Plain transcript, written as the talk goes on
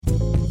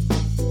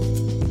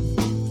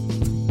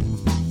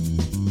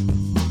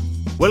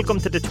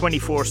Welcome to the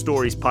 24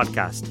 Stories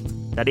podcast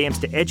that aims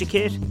to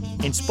educate,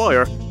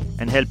 inspire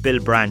and help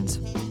build brands.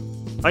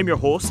 I'm your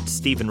host,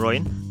 Stephen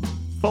Ryan,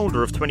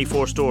 founder of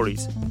 24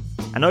 Stories,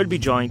 and I'll be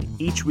joined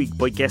each week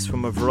by guests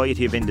from a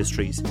variety of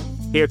industries,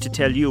 here to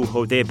tell you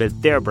how they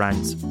built their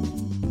brands.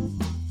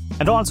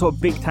 And also a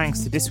big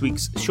thanks to this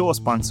week's show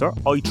sponsor,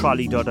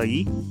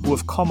 iTrolley.ie, who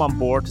have come on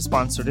board to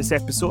sponsor this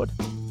episode.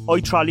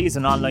 iTrolley is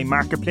an online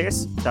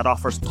marketplace that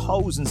offers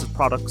thousands of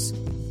products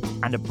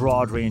and a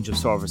broad range of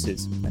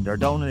services, and they're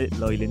down in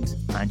Little Island,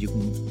 and you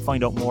can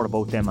find out more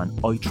about them on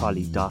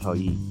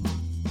iTrolley.ie.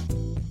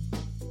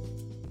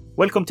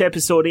 Welcome to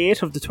episode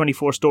 8 of the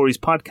 24 Stories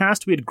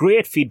podcast. We had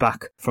great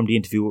feedback from the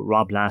interview with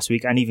Rob last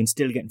week, and even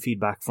still getting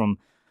feedback from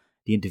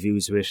the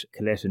interviews with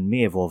Colette and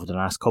Maeve over the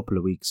last couple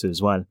of weeks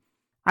as well.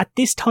 At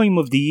this time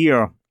of the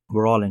year,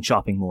 we're all in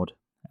shopping mode.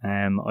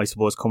 I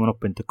suppose coming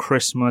up into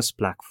Christmas,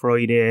 Black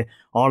Friday,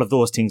 all of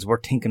those things, we're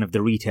thinking of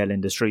the retail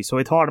industry. So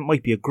I thought it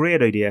might be a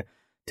great idea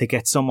to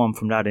get someone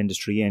from that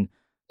industry in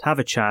to have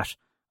a chat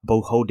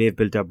about how they've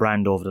built their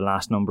brand over the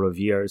last number of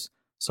years.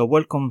 So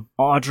welcome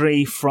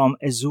Audrey from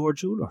Azure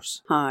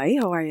Jewelers. Hi,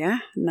 how are you?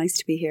 Nice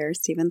to be here,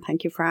 Stephen.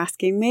 Thank you for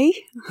asking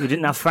me. You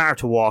didn't have far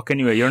to walk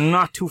anyway. You're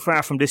not too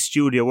far from this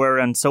studio. We're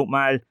in South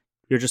Mall.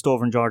 You're just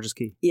over in George's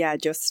Quay. Yeah,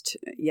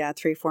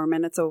 3-4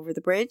 minutes over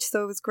the bridge.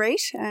 So it was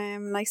great.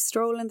 Nice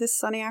stroll in this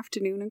sunny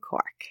afternoon in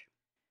Cork.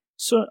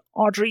 So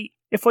Audrey,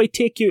 if I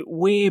take you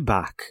way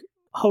back,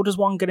 how does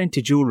one get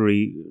into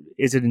jewellery?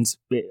 Is it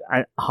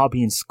a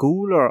hobby in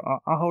school or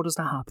how does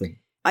that happen?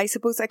 I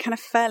suppose I kind of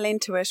fell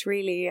into it,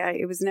 really.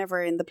 It was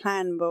never in the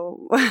plan, but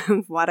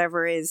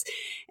whatever is.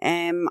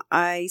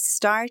 I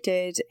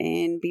started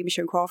in Beamish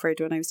and Crawford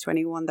when I was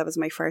 21. That was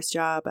my first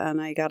job,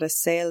 and I got a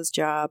sales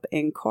job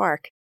in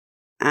Cork.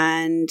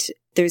 And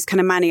there's kind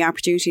of many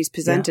opportunities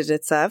presented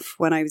itself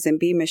when I was in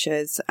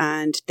Beamish's,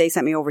 and they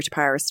sent me over to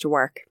Paris to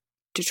work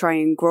to try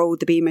and grow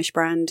the Beamish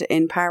brand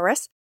in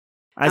Paris.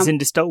 As in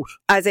the Stout?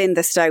 As in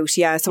the Stout,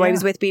 yeah. So I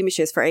was with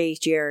Beamish's for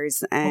 8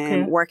 years,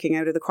 working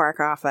out of the Cork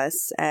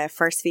office.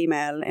 First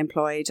female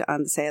employed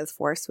on the sales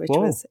force, which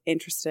was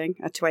interesting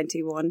at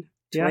 21,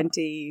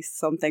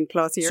 20-something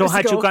plus years ago. So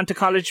had you gone to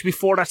college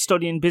before that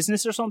studying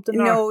business or something?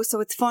 No,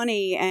 so it's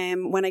funny.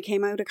 When I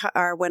came out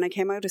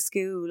of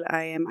school,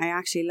 I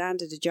actually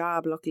landed a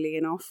job, luckily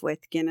enough, with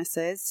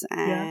Guinness's.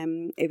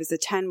 It was a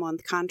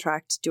 10-month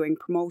contract doing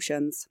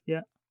promotions,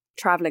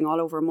 travelling all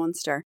over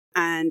Munster.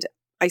 And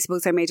I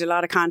suppose I made a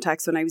lot of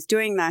contacts when I was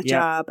doing that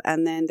job,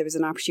 and then there was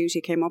an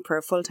opportunity came up for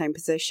a full-time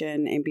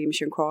position in Beamish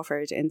and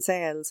Crawford in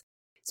sales.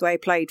 So I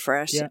applied for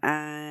it,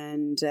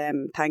 and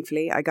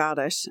thankfully I got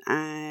it.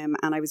 And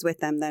I was with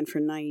them then for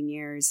 9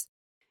 years,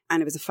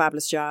 and it was a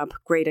fabulous job,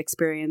 great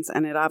experience,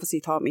 and it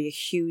obviously taught me a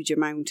huge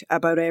amount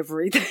about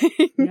everything.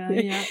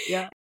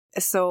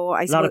 So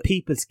a lot of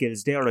people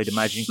skills there, I'd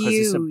imagine,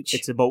 because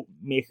it's about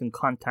making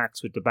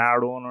contacts with the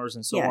bar owners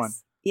and so on.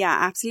 Yeah,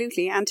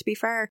 absolutely. And to be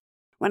fair,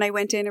 when I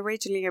went in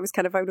originally, I was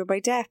kind of out of my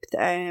depth.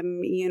 I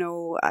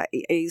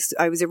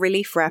was a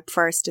relief rep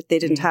first. They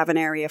didn't have an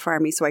area for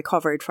me, so I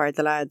covered for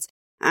the lads.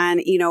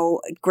 And,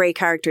 great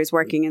characters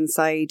working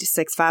inside,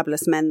 6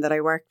 fabulous men that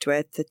I worked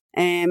with.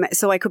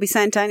 So I could be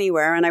sent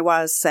anywhere, and I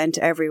was sent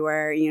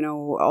everywhere,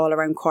 all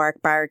around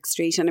Cork, Barrack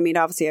Street. And I mean,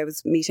 obviously I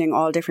was meeting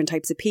all different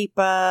types of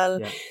people,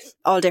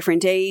 all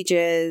different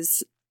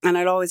ages. And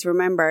I'll always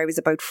remember I was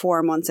about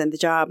 4 months in the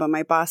job, and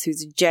my boss, who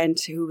was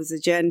a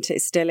gent,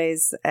 still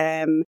is,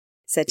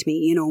 said to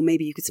me,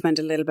 maybe you could spend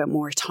a little bit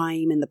more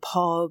time in the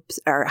pubs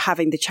or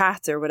having the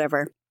chats or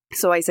whatever.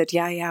 So I said,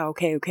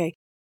 okay.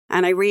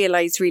 And I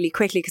realised really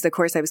quickly, because of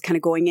course I was kind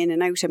of going in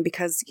and out, and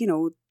because,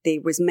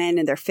 there was men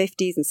in their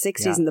 50s and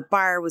 60s and the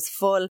bar was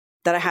full,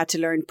 that I had to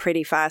learn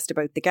pretty fast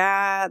about the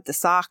GA, the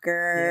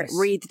soccer,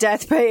 read the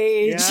death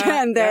page,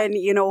 and then,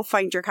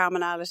 find your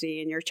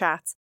commonality in your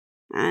chats.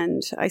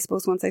 And I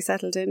suppose once I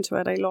settled into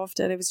it, I loved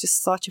it. It was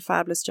just such a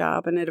fabulous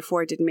job, and it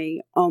afforded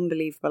me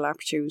unbelievable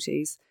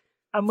opportunities.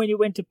 And when you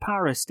went to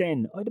Paris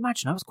then, I'd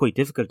imagine that was quite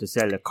difficult to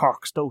sell a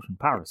Cork Stout in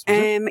Paris, was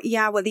it?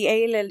 Yeah, well, the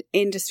ale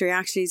industry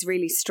actually is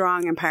really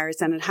strong in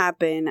Paris, and it had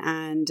been.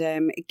 And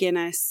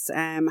Guinness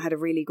had a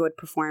really good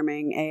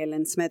performing ale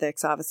in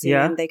Smithwick's, obviously,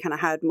 and they kind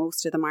of had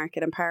most of the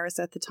market in Paris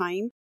at the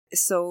time.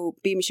 So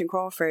Beamish and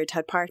Crawford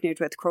had partnered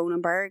with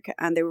Kronenbourg,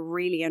 and they were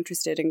really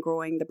interested in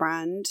growing the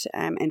brand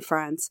in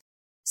France.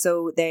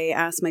 So they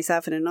asked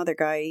myself and another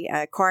guy,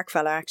 a Cork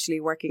fella actually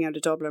working out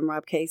of Dublin,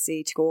 Rob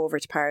Casey, to go over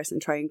to Paris and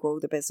try and grow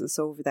the business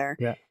over there.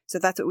 Yeah. So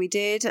that's what we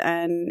did,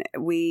 and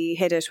we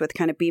hit it with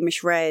kind of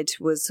Beamish Red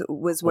was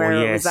where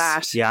it was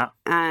at. Yeah.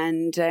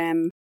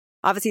 And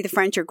obviously the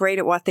French are great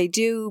at what they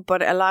do,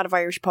 but a lot of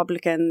Irish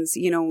publicans,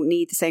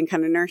 need the same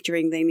kind of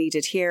nurturing they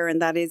needed here,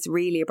 and that is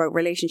really about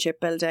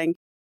relationship building.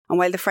 And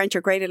while the French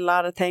are great at a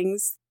lot of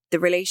things, the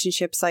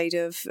relationship side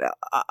of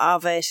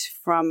it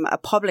from a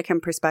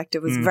publican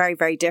perspective was very,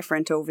 very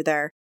different over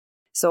there.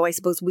 So I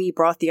suppose we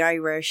brought the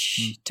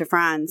Irish to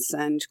France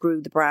and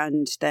grew the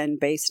brand then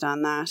based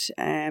on that.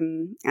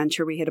 And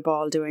sure, we hit a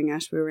ball doing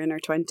it. We were in our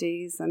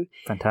 20s and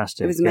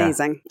fantastic. It was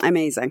amazing.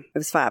 Amazing. It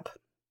was fab.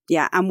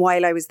 Yeah. And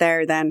while I was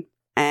there then,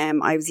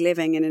 I was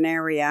living in an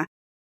area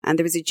and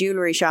there was a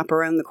jewellery shop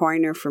around the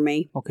corner for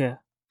me. Okay.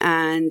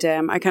 And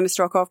I kind of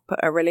struck up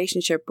a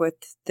relationship with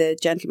the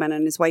gentleman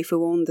and his wife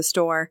who owned the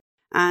store.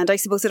 And I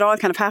suppose it all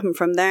kind of happened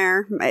from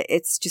there.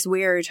 It's just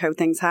weird how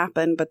things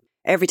happen. But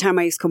every time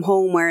I used to come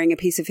home wearing a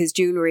piece of his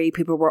jewellery,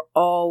 people were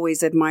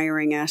always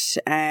admiring it,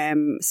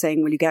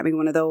 saying, will you get me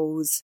one of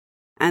those?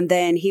 And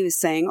then he was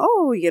saying,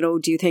 oh,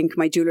 do you think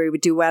my jewellery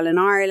would do well in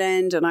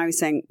Ireland? And I was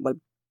saying, well,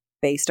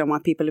 based on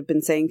what people have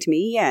been saying to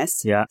me,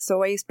 yes. Yeah.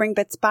 So I used to bring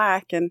bits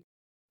back and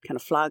kind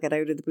of flog it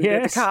out of the boot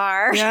of the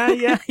car.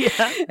 Yeah.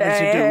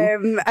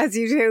 As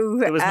you do.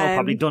 There was no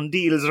probably done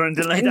deals or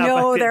anything like that.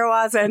 No, there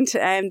wasn't.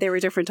 They were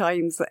different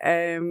times.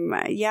 And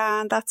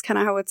that's kind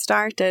of how it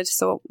started.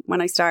 So when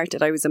I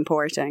started, I was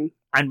importing.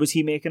 And was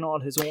he making all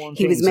his own?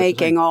 He was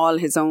making all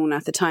his own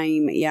at the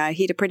time. Yeah,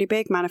 he had a pretty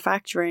big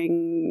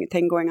manufacturing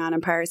thing going on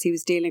in Paris. He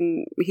was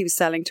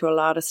selling to a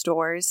lot of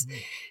stores.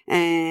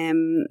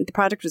 The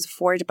product was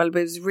affordable, but it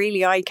was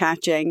really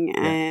eye-catching.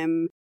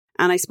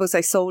 And I suppose I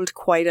sold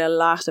quite a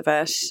lot of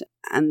it.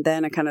 And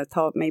then I kind of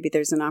thought maybe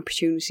there's an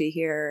opportunity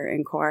here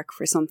in Cork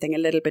for something a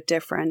little bit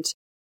different.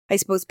 I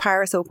suppose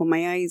Paris opened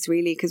my eyes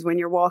really, because when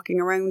you're walking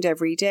around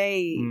every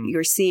day,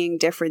 you're seeing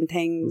different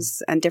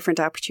things and different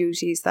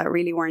opportunities that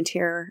really weren't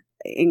here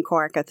in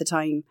Cork at the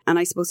time. And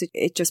I suppose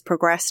it just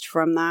progressed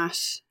from that,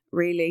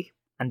 really.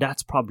 And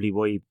that's probably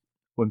why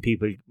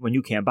when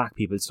you came back,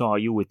 people saw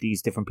you with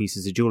these different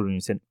pieces of jewellery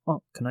and said,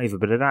 oh, can I have a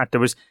bit of that?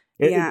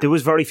 There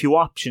was very few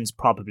options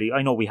probably.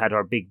 I know we had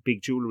our big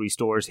jewellery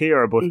stores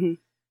here, but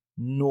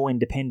no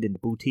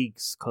independent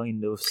boutiques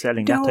kind of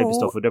selling that type of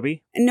stuff, would there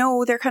be?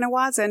 No, there kind of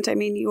wasn't. I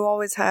mean, you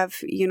always have,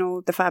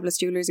 the Fabulous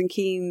Jewellers in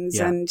Keens,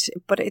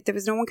 but there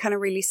was no one kind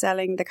of really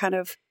selling the kind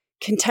of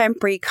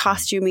contemporary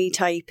costumey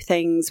type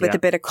things with a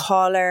bit of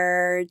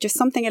colour, just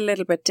something a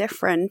little bit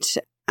different.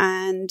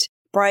 And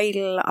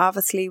bridal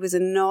obviously was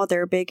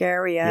another big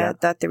area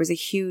that there was a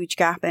huge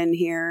gap in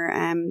here.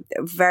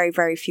 Very,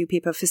 very few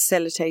people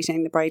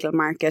facilitating the bridal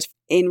market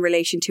in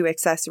relation to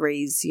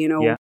accessories,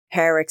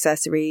 hair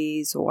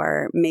accessories,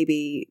 or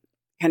maybe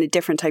kind of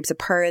different types of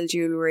pearl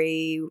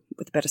jewellery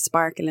with a bit of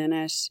sparkle in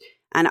it.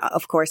 And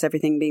of course,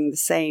 everything being the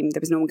same, there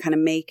was no one kind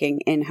of making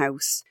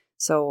in-house.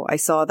 So I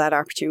saw that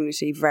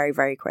opportunity very,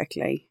 very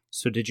quickly.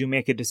 So did you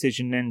make a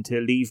decision then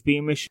to leave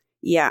Beamish?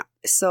 Yeah.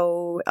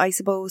 So I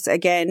suppose,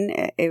 again,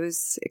 it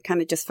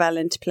kind of just fell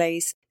into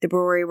place. The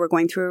brewery were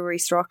going through a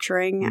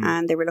restructuring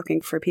and they were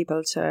looking for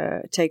people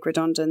to take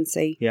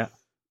redundancy. Yeah.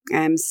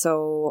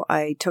 So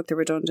I took the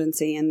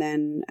redundancy and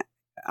then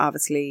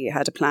obviously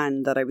had a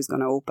plan that I was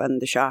going to open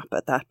the shop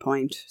at that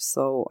point.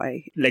 So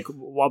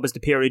what was the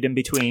period in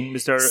between?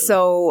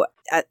 So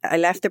I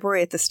left the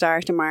brewery at the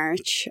start of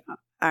March.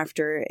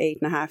 After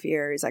 8.5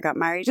 years, I got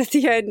married at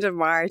the end of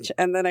March,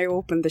 and then I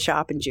opened the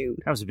shop in June.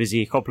 That was a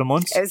busy couple of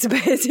months. It was a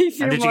busy few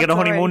months. And did you get a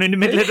honeymoon in the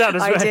middle of that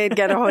as well? I did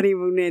get a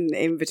honeymoon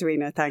in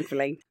between it,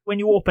 thankfully. When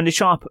you opened the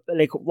shop,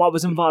 what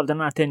was involved in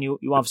that then? You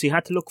obviously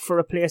had to look for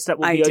a place that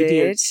would be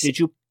ideal. Did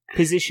you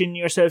position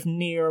yourself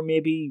near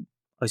maybe,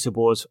 I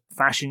suppose,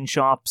 fashion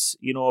shops,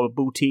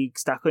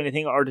 boutiques, that kind of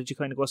thing, or did you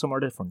kind of go somewhere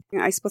different?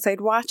 I suppose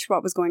I'd watch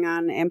what was going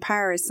on in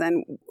Paris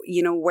and,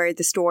 where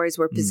the stores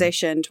were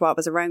positioned, what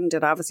was around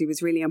it obviously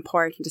was really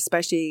important,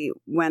 especially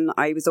when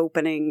I was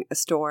opening a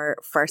store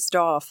first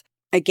off.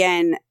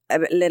 Again, a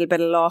little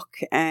bit of luck.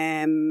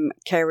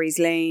 Carey's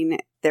Lane,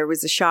 there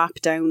was a shop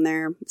down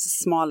there, it's a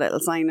small little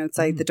sign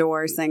outside the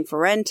door saying for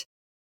rent.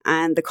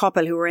 And the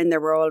couple who were in there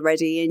were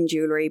already in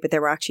jewellery, but they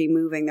were actually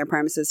moving their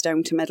premises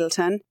down to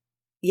Middleton.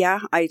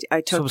 Yeah, I took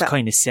that. So it was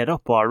kind of set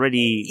up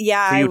already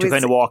for you to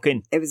kind of walk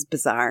in. It was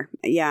bizarre.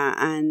 Yeah,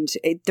 and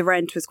the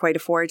rent was quite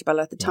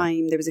affordable at the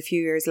time. There was a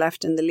few years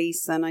left in the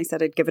lease and I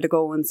said I'd give it a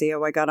go and see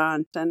how I got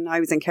on. And I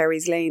was in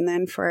Carey's Lane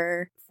then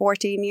for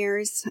 14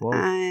 years.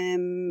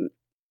 Wow.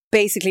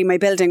 Basically, my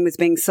building was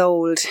being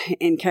sold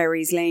in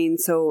Carey's Lane,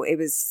 so it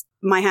was...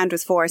 My hand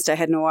was forced. I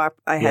had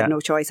no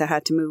choice. I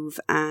had to move.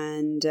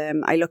 And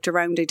I looked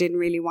around. I didn't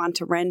really want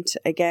to rent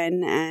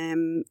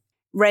again.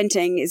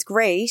 Renting is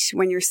great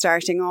when you're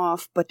starting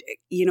off, but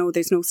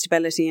there's no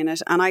stability in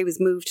it. And I was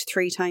moved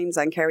 3 times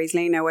on Carey's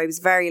Lane. Now I was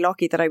very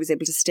lucky that I was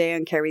able to stay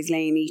on Carey's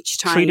Lane each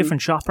time. 3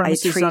 different shop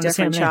premises. I had 3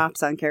 different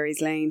shops on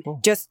Carey's Lane. Oh.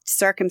 Just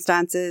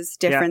circumstances,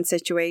 different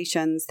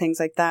situations, things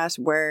like that,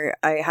 where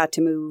I had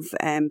to move,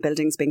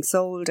 buildings being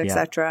sold,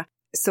 etc.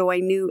 So I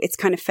knew it's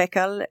kind of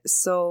fickle.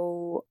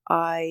 So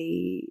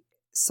I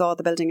saw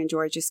the building in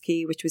George's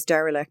Quay, which was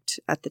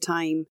derelict at the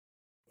time.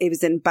 It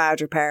was in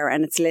bad repair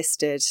and it's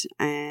listed.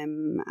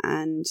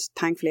 And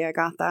thankfully I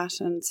got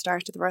that and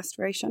started the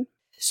restoration.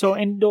 So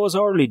in those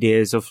early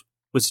days of,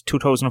 was it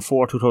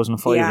 2004,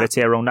 2005, let's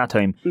say around that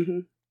time,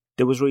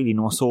 there was really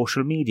no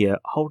social media.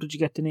 How did you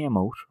get the name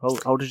out?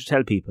 How did you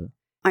tell people?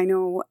 I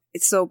know.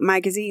 So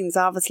magazines,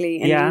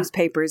 obviously, and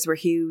newspapers were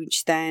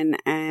huge then.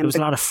 There was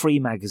a lot of free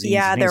magazines.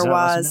 Yeah, there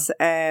was.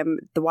 The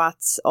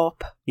What's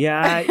Up.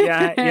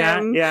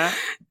 Yeah.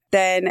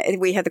 Then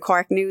we had the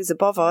Cork News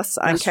above us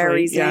on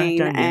Kerry's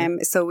Lane.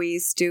 So we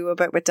used to do a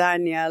bit with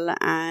Daniel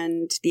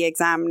and the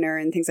Examiner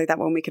and things like that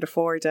when we could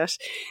afford it.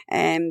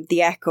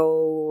 The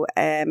Echo,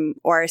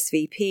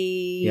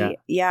 RSVP.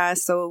 Yeah.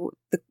 So,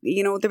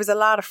 there was a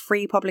lot of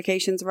free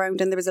publications around,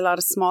 and there was a lot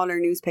of smaller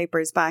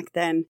newspapers back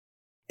then.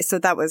 So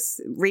that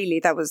was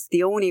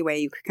the only way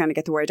you could kind of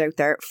get the word out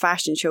there.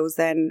 Fashion shows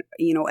then,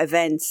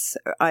 events.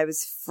 I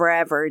was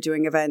forever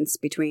doing events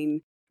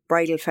between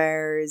bridal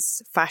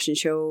fairs, fashion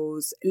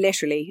shows,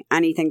 literally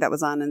anything that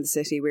was on in the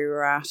city we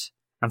were at.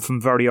 And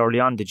from very early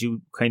on, did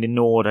you kind of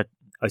know that,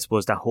 I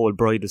suppose, that whole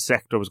bridal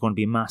sector was going to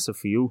be massive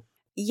for you?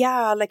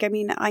 Yeah,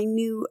 I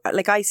knew,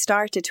 I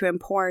started to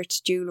import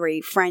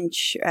jewellery,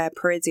 French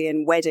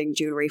Parisian wedding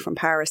jewellery from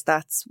Paris.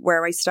 That's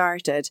where I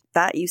started.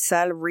 That you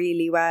sell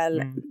really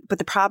well. But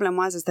the problem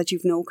is that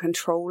you've no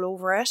control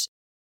over it.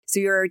 So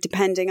you're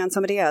depending on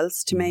somebody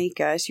else to make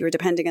it. You're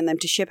depending on them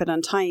to ship it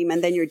on time.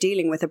 And then you're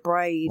dealing with a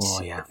bride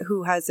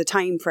who has a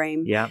time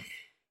frame. Yeah.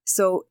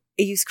 So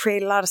it used to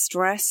create a lot of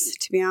stress,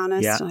 to be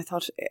honest. Yeah. And I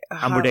thought...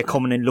 and were they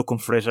coming in looking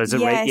for it? Is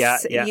it right? Yeah.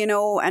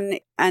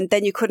 And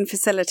then you couldn't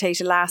facilitate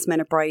a last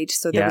minute bride.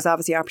 So there was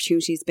obviously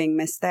opportunities being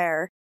missed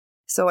there.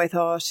 So I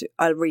thought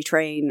I'll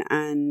retrain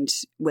and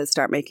we'll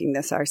start making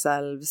this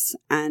ourselves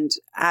and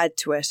add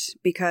to it,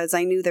 because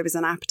I knew there was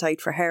an appetite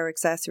for hair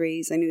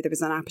accessories. I knew there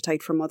was an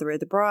appetite for Mother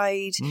of the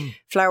Bride,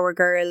 flower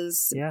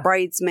girls,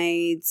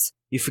 bridesmaids.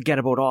 You forget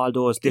about all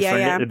those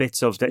different little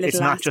bits of that.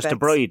 It's not just a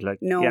bride.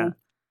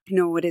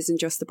 No, it isn't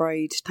just the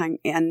bride.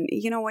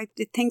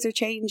 Things are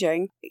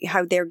changing,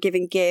 how they're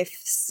giving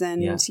gifts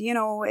and,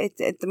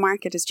 the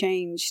market has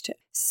changed.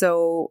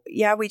 So,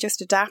 we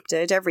just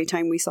adapted. Every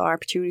time we saw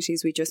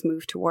opportunities, we just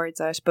moved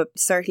towards it. But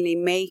certainly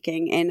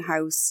making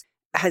in-house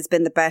has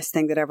been the best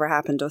thing that ever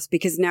happened to us,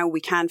 because now we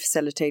can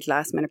facilitate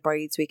last minute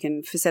brides. We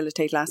can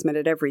facilitate last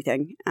minute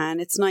everything. And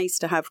it's nice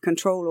to have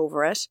control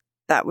over it.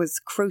 That was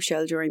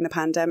crucial during the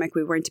pandemic.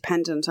 We weren't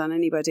dependent on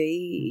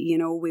anybody.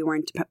 We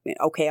weren't,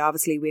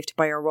 obviously we have to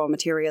buy our raw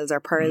materials, our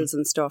pearls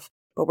and stuff,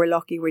 but we're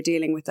lucky we're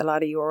dealing with a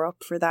lot of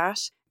Europe for that.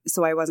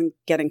 So I wasn't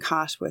getting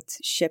caught with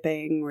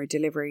shipping or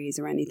deliveries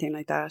or anything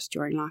like that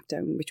during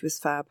lockdown, which was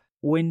fab.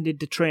 When did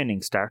the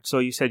training start? So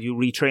you said you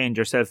retrained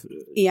yourself.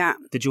 Yeah.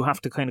 Did you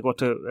have to kind of go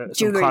to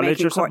some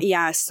college or something?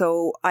 Yeah.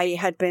 So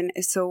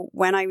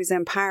when I was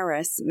in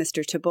Paris,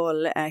 Mr.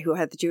 Taboul, who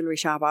had the jewellery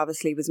shop,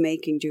 obviously was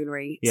making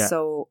jewellery. Yeah.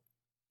 So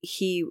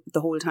he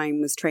the whole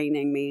time was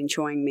training me and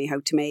showing me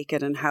how to make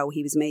it and how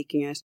he was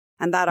making it.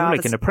 And that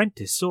like an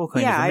apprentice, so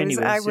kind of in many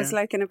ways. I was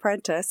like an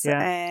apprentice.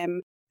 Yeah.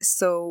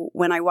 So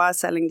when I was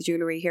selling the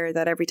jewellery here,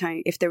 that every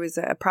time, if there was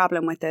a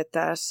problem with it,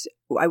 that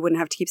I wouldn't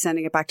have to keep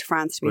sending it back to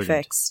France to be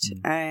fixed,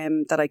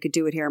 that I could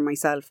do it here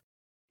myself.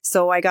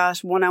 So I got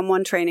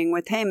one-on-one training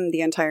with him the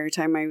entire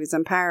time I was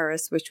in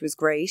Paris, which was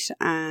great.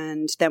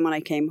 And then when I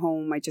came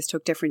home, I just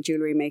took different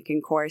jewellery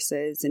making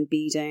courses and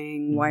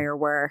beading, wire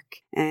work.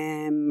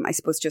 I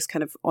suppose just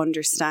kind of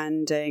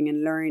understanding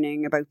and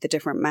learning about the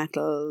different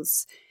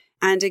metals.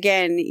 And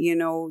again,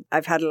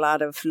 I've had a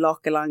lot of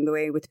luck along the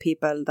way with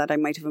people that I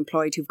might have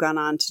employed who've gone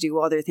on to do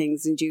other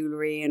things in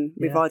jewellery, and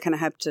we've all kind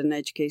of helped and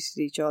educated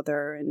each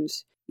other. And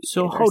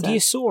so how do you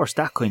source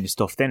that kind of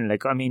stuff then?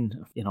 Like, I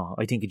mean,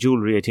 I think of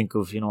jewellery, I think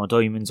of,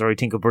 diamonds, or I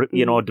think of,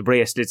 the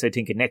bracelets, I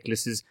think of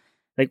necklaces.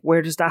 Like,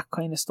 where does that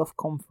kind of stuff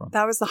come from?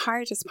 That was the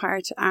hardest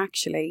part,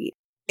 actually.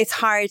 It's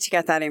hard to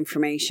get that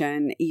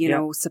information,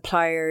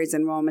 suppliers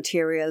and raw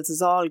materials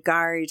is all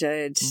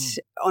guarded,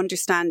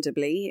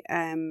 understandably,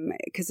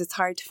 because it's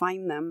hard to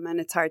find them and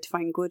it's hard to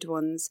find good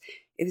ones.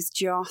 It was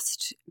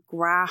just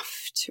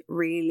graft,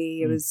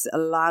 really. It was a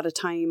lot of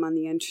time on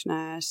the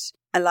internet,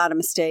 a lot of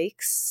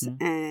mistakes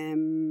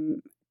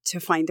to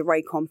find the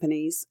right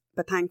companies.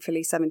 But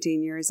thankfully,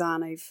 17 years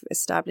on, I've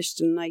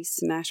established a nice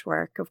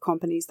network of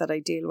companies that I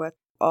deal with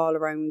all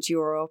around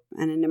Europe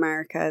and in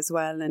America as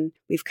well. And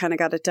we've kind of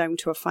got it down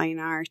to a fine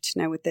art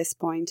now at this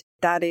point.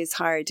 That is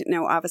hard.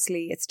 Now,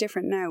 obviously, it's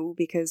different now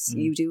because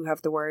you do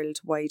have the World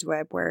Wide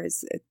Web,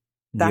 whereas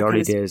in the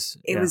early days,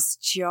 it was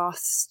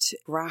just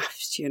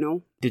graft,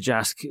 Did you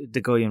ask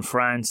the guy in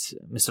France,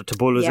 Mr.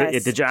 Taboul,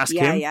 yes. Did you ask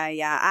him?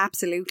 Yeah,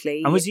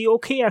 absolutely. And was he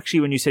okay,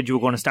 actually, when you said you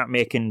were going to start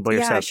making by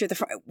yourself? Sure.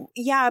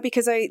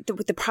 Because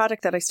the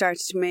product that I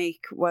started to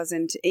make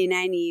wasn't in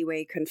any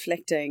way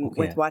conflicting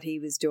with what he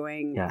was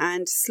doing. Yeah.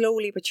 And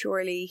slowly but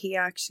surely, he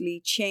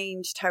actually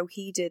changed how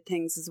he did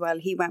things as well.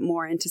 He went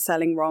more into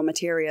selling raw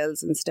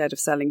materials instead of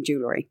selling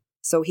jewellery.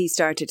 So he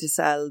started to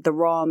sell the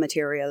raw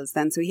materials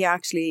then. So he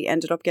actually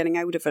ended up getting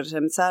out of it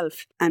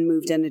himself and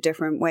moved in a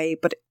different way.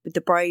 But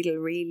the bridal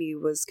really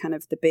was kind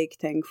of the big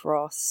thing for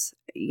us,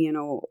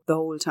 the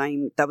whole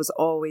time. That was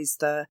always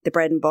the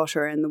bread and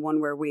butter and the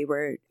one where we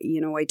were,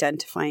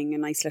 identifying a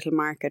nice little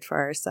market for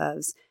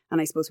ourselves.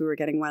 And I suppose we were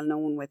getting well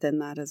known within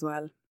that as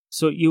well.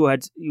 So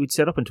you'd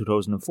set up in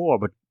 2004,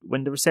 but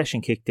when the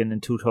recession kicked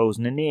in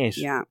 2008...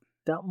 Yeah.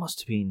 That must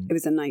have been... It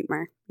was a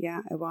nightmare. Yeah,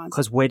 it was.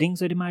 Because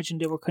weddings, I'd imagine,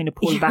 they were kind of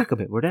pulled back a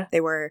bit, were they? They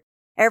were.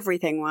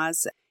 Everything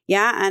was.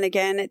 Yeah, and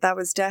again, that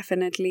was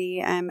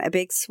definitely a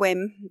big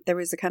swim. There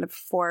was a kind of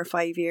 4 or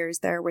 5 years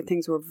there where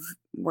things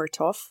were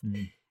tough.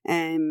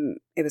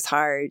 It was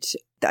hard.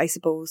 I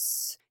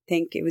suppose,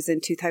 think it was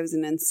in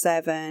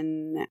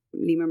 2007,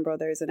 Lehman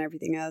Brothers and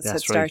everything else had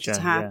started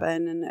to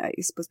happen. And I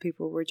suppose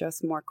people were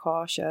just more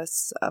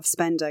cautious of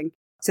spending.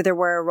 So there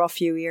were a rough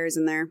few years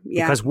in there.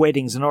 Yeah. Because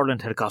weddings in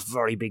Ireland had got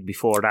very big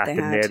before that.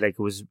 Like it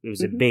was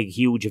a big,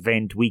 huge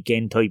event,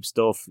 weekend type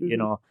stuff, you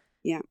know.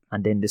 Yeah.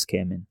 And then this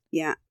came in.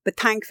 Yeah. But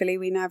thankfully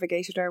we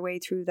navigated our way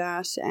through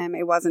that.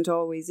 It wasn't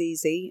always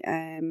easy.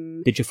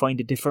 Did you find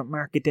a different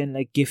market then,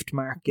 like gift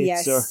markets?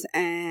 Yes.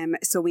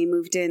 So we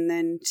moved in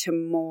then to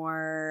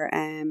more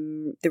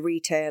the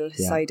retail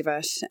side of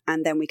it.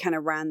 And then we kind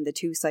of ran the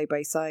two side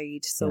by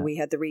side. So we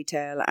had the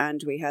retail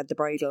and we had the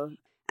bridal.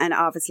 And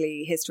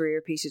obviously history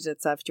repeated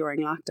itself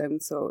during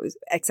lockdown. So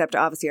except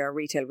obviously our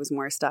retail was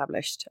more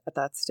established at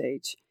that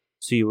stage.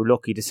 So you were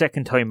lucky. The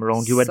second time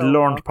around, you had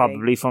learned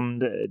probably from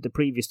the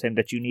previous time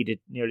that you needed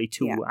nearly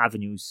two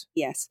avenues.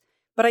 Yes.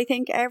 But I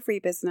think every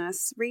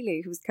business,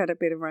 really, who's kind of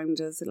been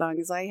around as long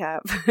as I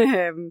have,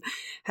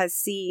 has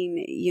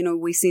seen, you know,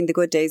 we've seen the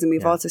good days and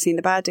we've also seen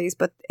the bad days.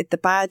 But the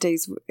bad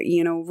days,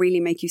 you know, really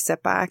make you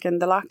step back.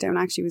 And the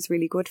lockdown actually was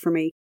really good for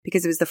me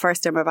because it was the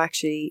first time I've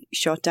actually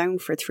shut down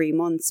for 3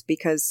 months,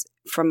 because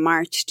from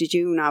March to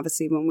June,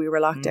 obviously, when we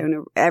were locked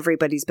down,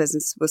 everybody's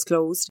business was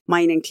closed,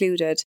 mine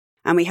included.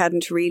 And we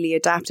hadn't really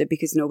adapted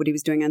because nobody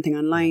was doing anything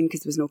online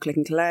because there was no click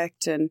and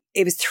collect. And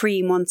it was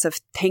 3 months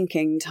of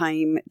thinking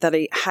time that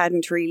I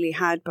hadn't really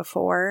had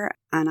before.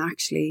 And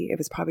actually, it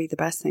was probably the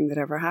best thing that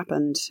ever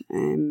happened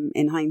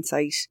in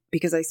hindsight.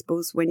 Because I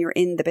suppose when you're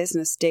in the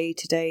business day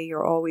to day,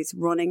 you're always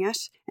running it.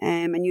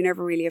 And you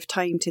never really have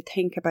time to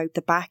think about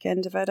the back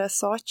end of it as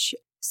such.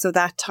 So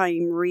that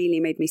time really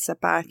made me sit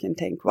back and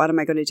think, what am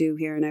I going to do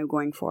here now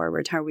going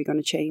forward? How are we going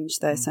to change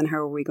this? And how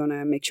are we going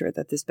to make sure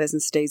that this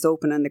business stays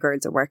open and the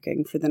girls are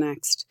working for the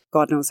next,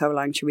 God knows how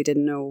long, we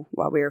didn't know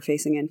what we were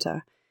facing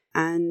into.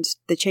 And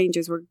the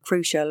changes were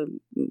crucial.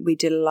 We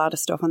did a lot of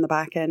stuff on the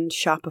back end,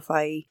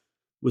 Shopify.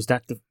 Was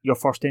that your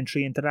first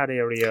entry into that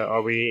area,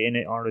 or were you in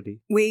it already?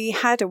 We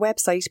had a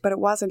website, but it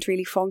wasn't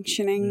really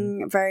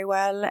functioning very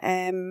well.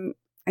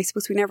 I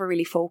suppose we never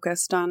really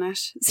focused on it,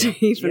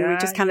 Stephen. We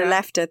just kind of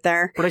left it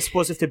there. But I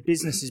suppose if the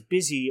business is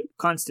busy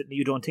constantly,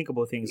 you don't think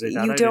about things like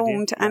that. You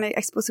don't. And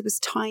I suppose it was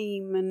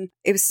time, and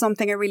it was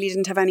something I really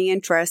didn't have any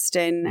interest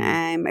in.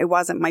 It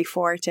wasn't my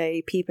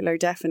forte. People are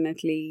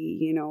definitely,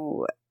 you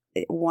know,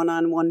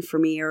 one-on-one for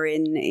me, or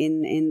in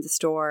the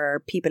store,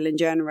 or people in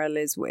general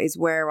is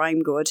where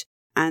I'm good.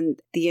 And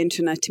the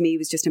internet to me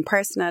was just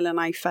impersonal, and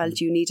I felt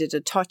you needed a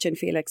touch and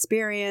feel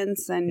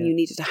experience, and you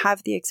needed to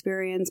have the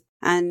experience.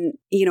 And,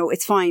 you know,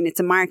 it's fine. It's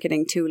a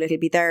marketing tool. It'll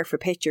be there for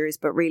pictures,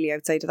 but really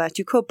outside of that,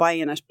 you could buy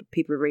in it, but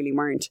people really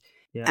weren't.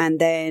 Yeah. And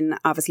then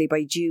obviously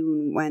by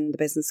June, when the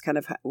business kind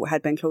of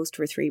had been closed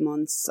for 3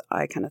 months,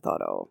 I kind of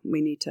thought, oh,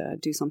 we need to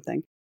do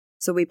something.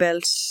 So we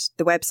built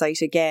the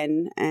website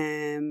again.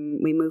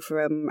 We moved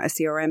from a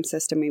CRM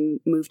system. We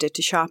moved it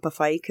to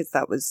Shopify because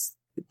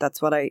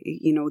that's what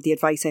the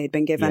advice I had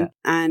been given. Yeah.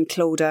 And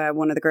Clodagh,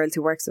 one of the girls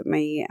who works with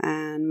me,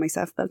 and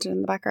myself built it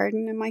in the back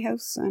garden in my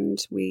house, and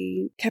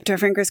we kept our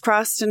fingers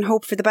crossed and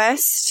hoped for the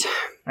best.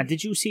 And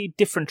did you see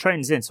different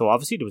trends then? So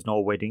obviously there was no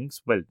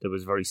weddings. Well, there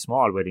was very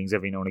small weddings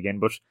every now and again,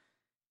 but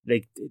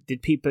like,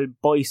 did people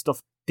buy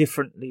stuff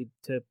differently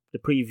to the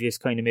previous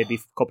kind of maybe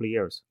couple of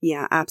years?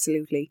 Yeah,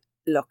 absolutely.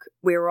 Look,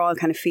 we were all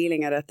kind of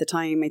feeling it at the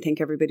time. I think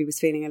everybody was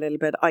feeling a little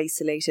bit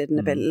isolated and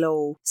a bit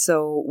low.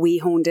 So we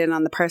honed in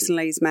on the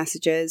personalised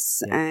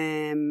messages,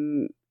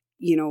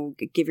 you know,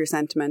 give your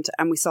sentiment.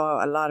 And we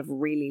saw a lot of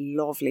really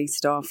lovely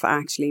stuff,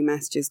 actually,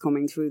 messages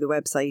coming through the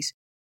website.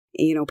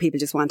 You know, people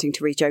just wanting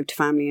to reach out to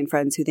family and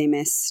friends who they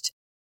missed.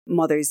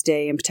 Mother's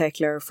Day in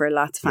particular, for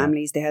lots of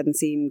families, they hadn't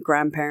seen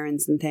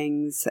grandparents and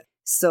things.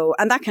 So,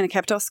 and that kind of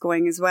kept us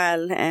going as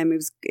well.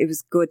 It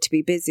was good to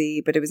be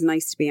busy, but it was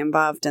nice to be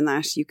involved in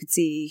that. You could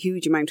see a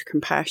huge amount of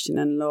compassion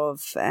and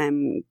love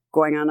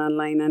going on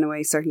online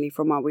anyway, certainly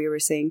from what we were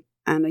seeing.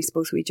 And I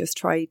suppose we just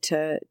tried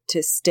to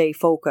stay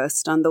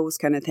focused on those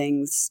kind of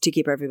things to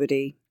keep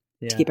everybody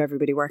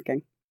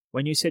working.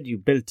 When you said you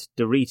built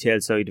the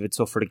retail side of it,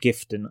 so for the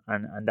gift and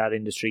that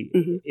industry,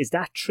 is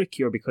that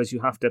trickier because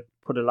you have to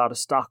put a lot of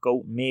stock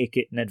out, make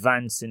it in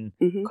advance, and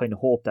kind of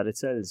hope that it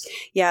sells?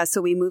 Yeah, so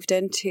we moved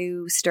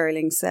into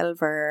sterling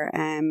silver.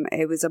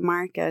 It was a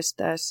market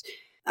that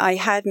I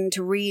hadn't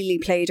really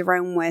played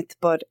around with,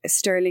 but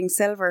sterling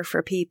silver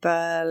for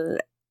people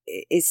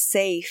is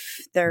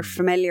safe. They're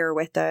familiar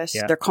with it.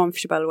 Yeah. They're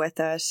comfortable with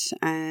it.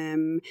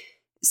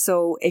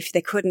 So if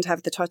they couldn't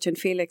have the touch and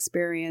feel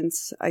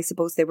experience, I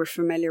suppose they were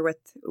familiar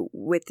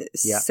with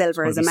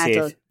silver as a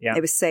metal. Yeah.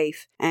 It was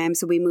safe.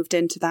 So we moved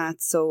into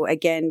that. So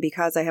again,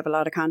 because I have a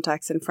lot of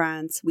contacts in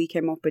France, we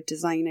came up with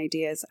design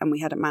ideas and we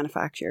had it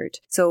manufactured.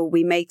 So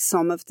we make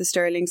some of the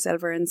sterling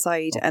silver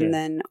inside, and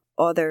then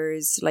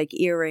others like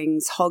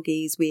earrings,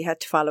 huggies, we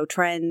had to follow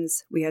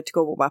trends. We had to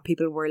go with what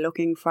people were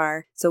looking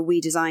for. So we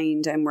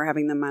designed and we're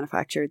having them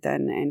manufactured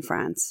then in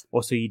France.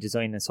 Oh, so you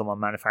designed and someone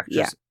manufactures?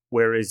 Yeah.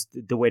 whereas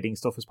the wedding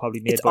stuff is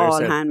probably made it's by all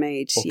yourself.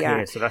 handmade. Okay,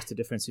 Yeah. so that's the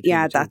difference between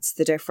Yeah, the two. that's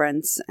the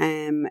difference.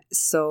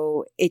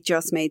 So it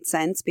just made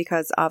sense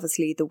because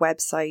obviously the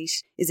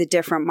website is a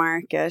different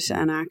market,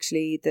 and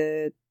actually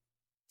the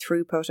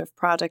throughput of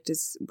product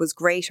was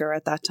greater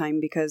at that time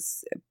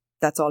because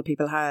that's all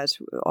people had.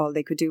 All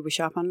they could do was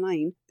shop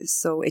online.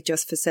 So it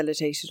just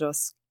facilitated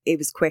us. It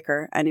was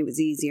quicker and it was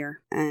easier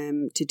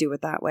to do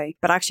it that way.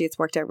 But actually it's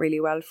worked out really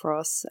well for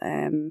us.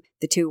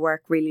 The two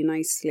work really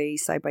nicely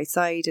side by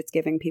side. It's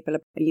giving people,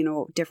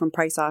 different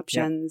price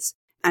options,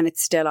 and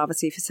it's still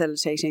obviously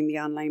facilitating the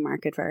online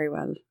market very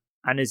well.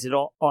 And is it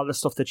all the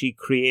stuff that you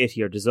create,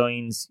 your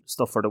designs,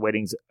 stuff for the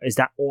weddings, is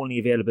that only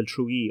available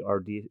through you, or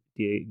do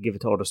you give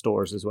it to other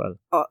stores as well?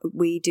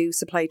 We do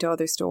supply to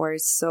other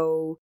stores.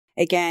 So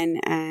again,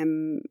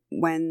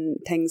 when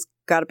things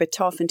got a bit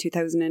tough in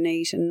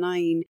 2008 and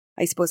 2009,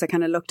 I suppose I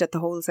kind of looked at the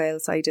wholesale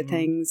side of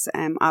things.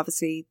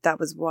 Obviously, that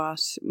was what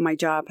my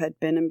job had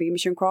been in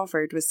Beamish and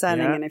Crawford, was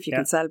selling. And if you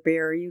can sell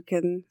beer, you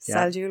can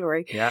sell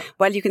jewellery. Yeah.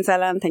 Well, you can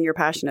sell anything you're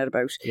passionate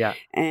about. Yeah.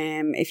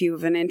 If you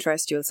have an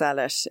interest, you'll sell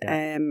it.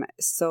 Yeah.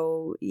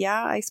 So,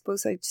 yeah, I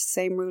suppose the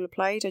same rule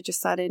applied. I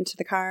just sat into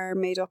the car,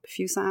 made up a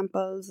few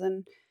samples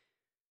and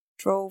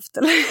drove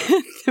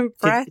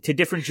to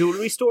different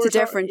jewellery stores? To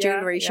different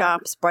jewellery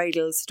shops,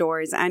 bridal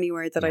stores,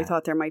 anywhere that I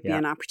thought there might be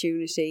an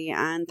opportunity.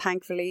 And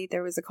thankfully,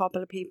 there was a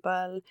couple of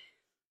people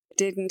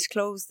didn't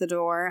close the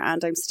door,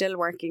 and I'm still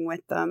working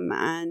with them,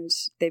 and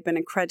they've been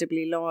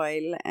incredibly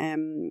loyal,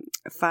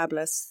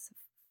 fabulous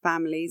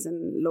families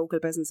and local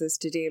businesses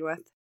to deal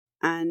with.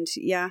 And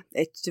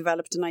it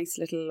developed a nice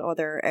little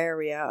other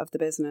area of the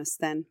business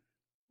then.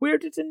 Where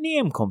did the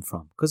name come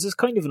from? Because it's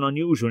kind of an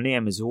unusual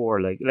name,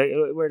 Azure. Like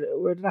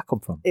where did that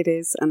come from? It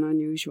is an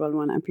unusual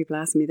one, and people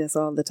ask me this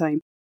all the time.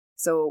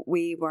 So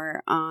we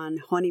were on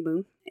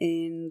honeymoon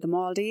in the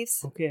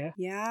Maldives. Okay.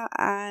 Yeah,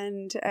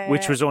 and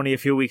which was only a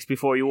few weeks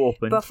before you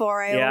opened.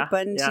 Before I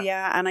opened,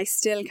 and I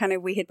still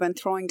we had been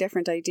throwing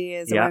different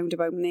ideas around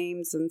about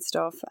names and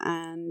stuff,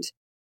 and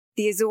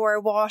the Azure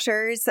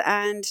Waters,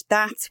 and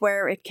that's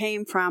where it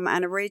came from.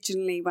 And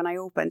originally when I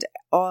opened,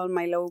 all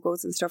my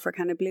logos and stuff were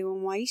kind of blue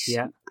and white,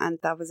 and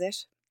that was it.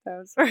 That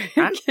was where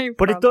it came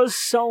but from. It does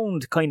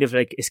sound kind of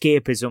like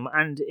escapism,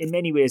 and in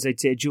many ways I'd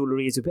say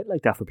jewellery is a bit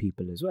like that for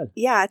people as well.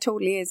 Yeah, it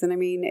totally is. And I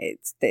mean,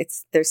 it's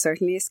there's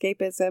certainly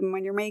escapism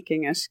when you're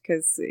making it,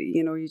 because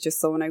you're just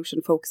zone out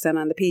and focusing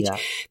on the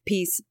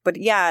piece. But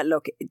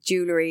look,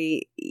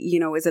 jewellery,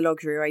 is a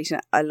luxury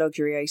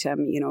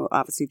item.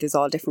 Obviously there's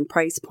all different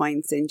price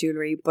points in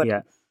jewellery,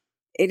 but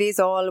it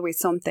is always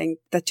something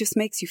that just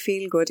makes you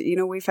feel good.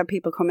 We've had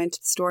people come into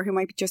the store who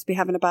might just be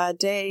having a bad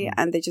day,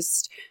 and they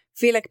just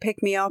feel like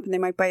pick me up, and they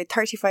might buy a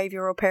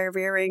 €35 pair of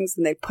earrings,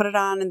 and they put it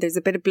on and there's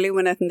a bit of blue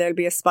in it, and there'll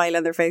be a smile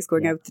on their face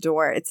going out the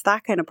door. It's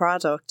that kind of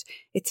product.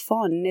 It's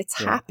fun.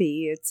 It's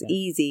happy. It's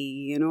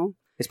easy,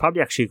 It's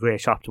probably actually a great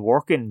shop to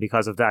work in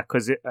because of that,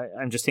 because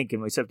I'm just thinking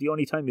myself, the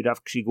only time you'd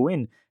actually go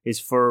in is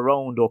for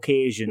around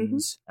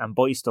occasions and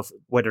buy stuff,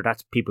 whether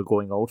that's people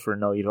going out for a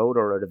night out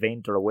or an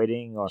event or a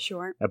wedding or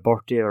a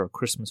birthday or a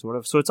Christmas or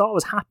whatever. So it's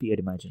always happy, I'd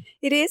imagine.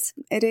 It is.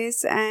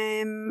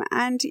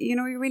 And,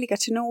 you really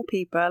get to know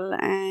people,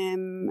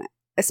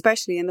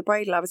 especially in the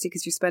bridal, obviously,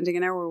 because you're spending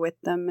an hour with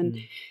them, and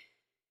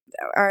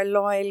our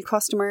loyal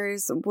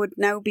customers would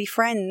now be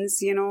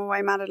friends.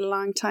 I'm at it a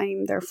long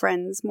time. They're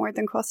friends more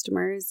than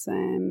customers.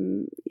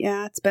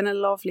 It's been a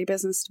lovely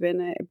business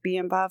to be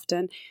involved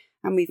in,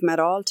 and we've met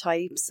all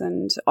types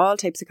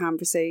of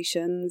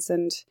conversations,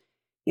 and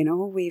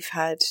we've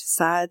had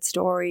sad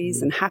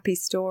stories and happy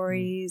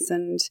stories,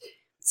 and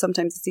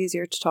sometimes it's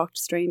easier to talk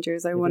to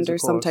strangers. I wonder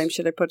sometimes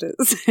should I put a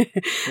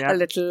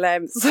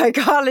little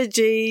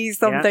psychology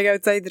something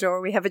outside the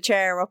door. We have a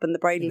chair up in the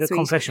bridal suite. A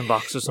confession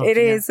box or something. It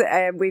is.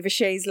 We have a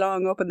chaise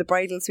longue up in the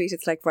bridal suite.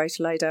 It's like right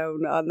to lie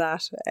down on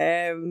that.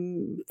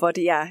 But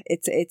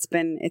it's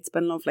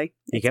been lovely.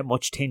 You get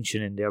much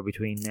tension in there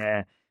between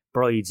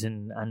brides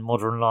and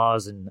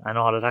mother-in-laws and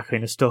all of that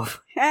kind of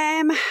stuff.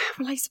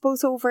 Well, I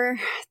suppose over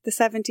the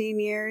 17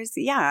 years,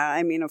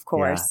 I mean, of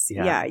course,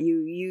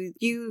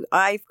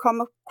 I've come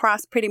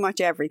across pretty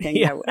much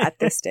everything now at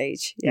this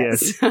stage.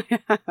 Yes.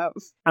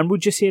 And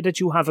would you say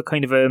that you have a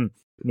kind of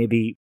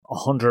maybe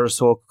 100 or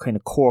so kind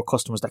of core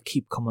customers that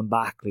keep coming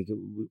back? Like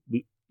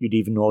you'd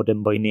even know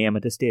them by name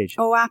at this stage?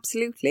 Oh,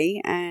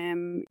 absolutely.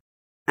 And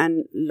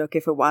look,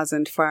 if it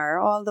wasn't for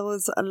all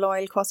those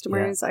loyal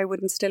customers, I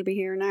wouldn't still be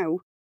here now.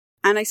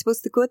 And I suppose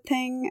the good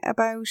thing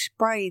about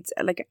brides,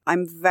 like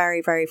I'm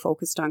very, very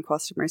focused on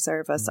customer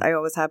service. I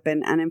always have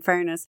been. And in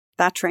fairness,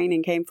 that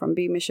training came from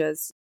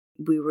Beamish's.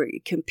 We were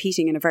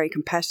competing in a very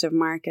competitive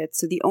market.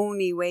 So the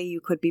only way you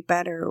could be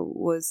better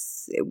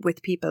was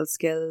with people's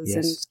skills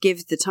and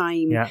give the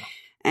time. Yeah.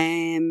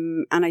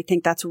 And I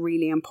think that's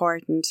really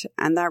important.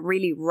 And that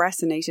really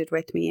resonated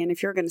with me. And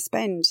if you're going to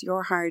spend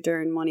your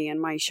hard-earned money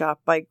in my shop,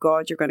 by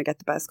God, you're going to get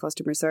the best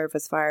customer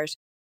service for it.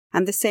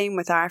 And the same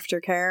with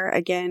aftercare.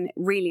 Again,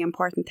 really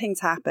important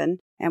things happen,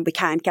 and we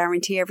can't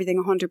guarantee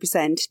everything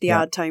 100%. The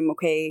odd time,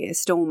 a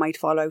stone might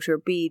fall out or a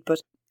bead,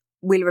 but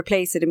we'll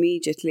replace it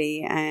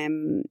immediately.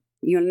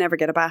 You'll never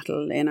get a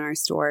battle in our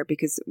store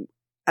because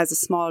as a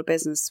small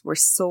business, we're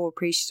so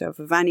appreciative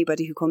of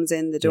anybody who comes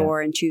in the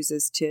door and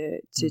chooses to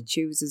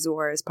choose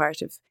Azure as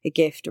part of a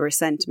gift or a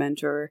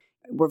sentiment, or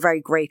we're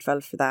very grateful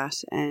for that.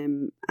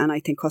 And I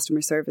think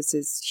customer service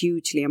is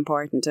hugely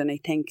important. And I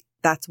think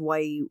that's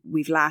why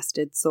we've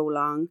lasted so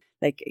long.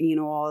 Like, you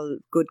know, all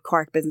good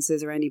Cork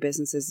businesses or any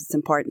businesses, it's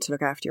important to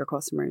look after your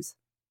customers.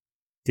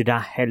 Did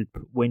that help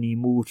when you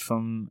moved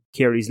from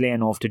Carey's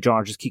Lane off to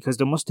George's Quay? Because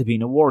there must have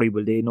been a worry.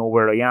 Will they know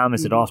where I am?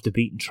 Is it off the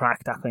beaten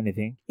track? That kind of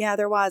thing. Yeah,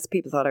 there was.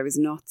 People thought I was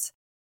nuts.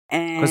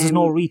 Because there's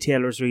no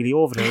retailers really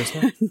over there, is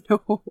there?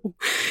 No.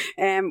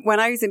 When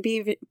I was in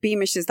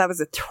Beamish's, that was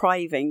a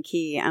thriving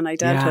quay, and I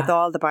dealt with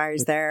all the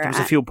bars there. There was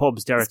a few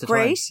pubs there at the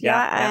great, time.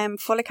 Yeah,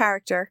 full of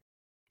character.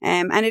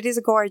 And it is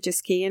a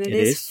gorgeous quay, and it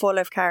is full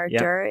of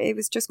character. Yeah. It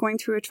was just going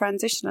through a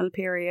transitional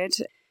period.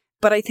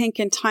 But I think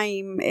in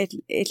time,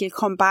 it'll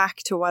come back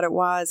to what it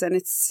was, and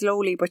it's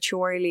slowly but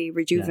surely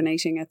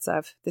rejuvenating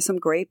itself. There's some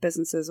great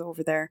businesses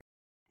over there.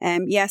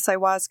 Yes, I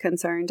was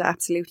concerned.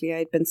 Absolutely.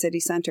 I'd been city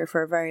centre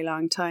for a very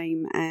long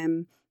time.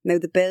 Now,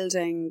 the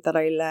building that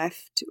I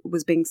left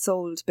was being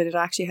sold, but it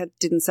actually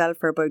didn't sell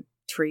for about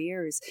 3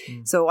 years.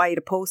 So I had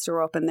a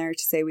poster up in there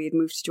to say we had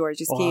moved to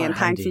George's Quay, and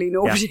thankfully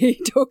nobody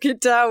took it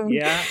down.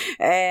 Yeah.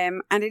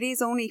 And it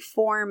is only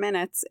 4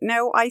 minutes.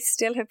 Now, I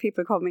still have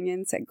people coming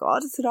in saying,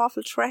 God, it's an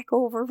awful trek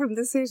over from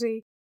the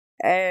city.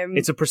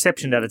 It's a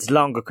perception that it's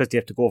longer because you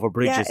have to go over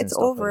bridges and stuff. Yeah, it's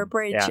over a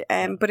bridge,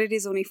 but it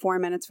is only 4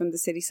 minutes from the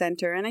city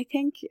centre. And I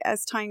think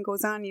as time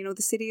goes on, you know,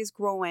 the city is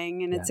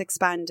growing and it's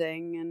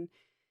expanding, and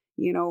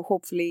you know,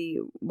 hopefully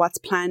what's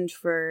planned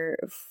for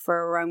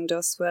around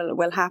us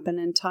will happen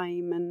in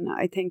time, and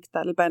I think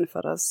that'll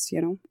benefit us,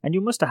 you know. And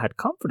you must have had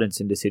confidence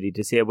in the city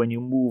to say when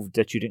you moved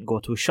that you didn't go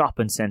to a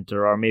shopping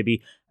centre, or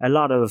maybe a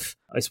lot of,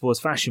 I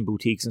suppose, fashion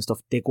boutiques and stuff,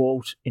 they go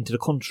out into the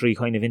country,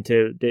 kind of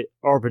into the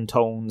urban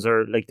towns,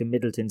 or like the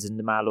Middletons and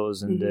the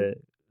Mallows and the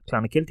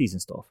Clonakilties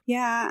and stuff.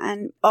 Yeah,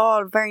 and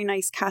all very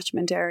nice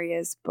catchment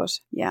areas, but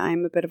yeah,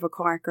 I'm a bit of a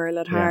Cork girl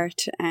at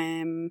heart.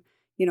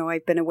 You know,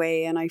 I've been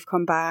away and I've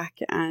come back,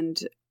 and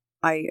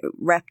I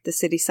repped the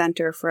city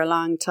centre for a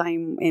long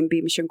time in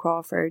Beamish and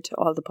Crawford,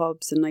 all the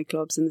pubs and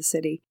nightclubs in the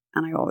city.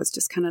 And I always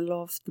just kind of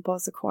loved the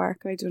buzz of Cork.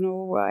 I don't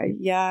know.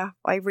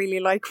 I really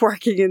like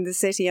working in the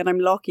city, and I'm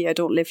lucky I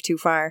don't live too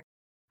far.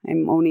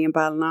 I'm only in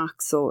Ballinlough,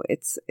 so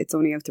it's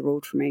only up the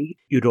road for me.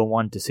 You don't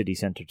want the city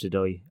centre to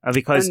die. And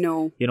because,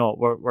 you know,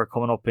 we're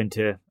coming up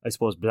into, I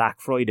suppose,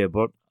 Black Friday,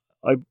 but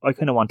I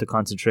kind of want to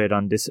concentrate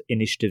on this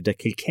initiative that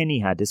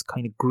Kilkenny had, this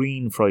kind of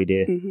Green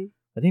Friday.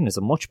 I think it's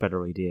a much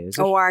better idea, is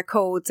it? Oh, our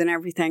codes and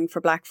everything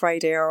for Black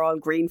Friday are all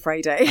Green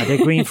Friday. Are they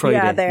Green Friday?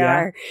 Yeah, they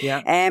are.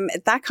 Yeah.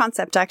 That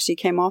concept actually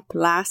came up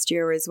last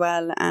year as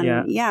well.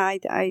 And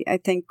I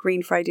think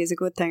Green Friday is a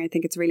good thing. I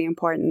think it's really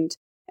important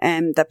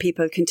that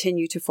people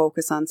continue to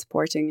focus on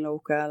supporting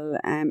local.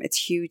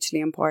 It's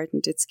hugely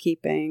important. It's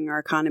keeping our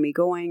economy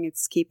going.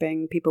 It's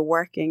keeping people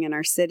working in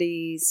our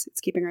cities.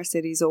 It's keeping our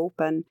cities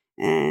open.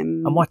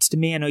 And what's the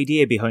main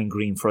idea behind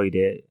Green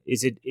Friday?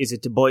 Is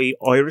it to buy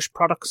Irish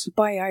products?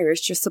 Buy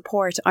Irish, just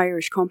support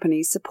Irish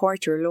companies,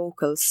 support your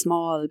local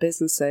small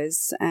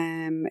businesses.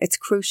 It's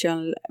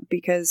crucial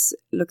because,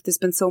 look, there's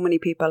been so many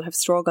people have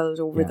struggled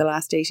over the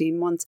last 18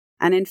 months.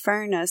 And in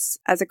fairness,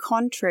 as a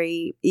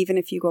country, even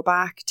if you go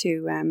back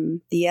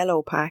to the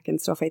Yellow Pack and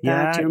stuff like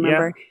that, do you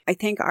remember? I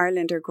think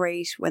Ireland are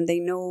great when they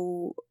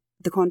know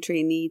the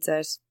country needs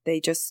it.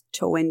 They just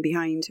toe in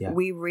behind. Yeah.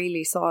 We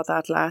really saw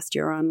that last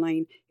year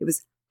online. It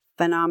was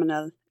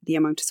phenomenal, the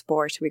amount of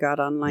support we got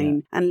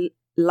online. Yeah. And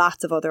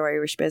lots of other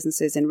Irish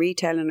businesses in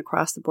retail and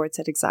across the board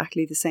said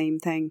exactly the same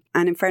thing.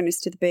 And in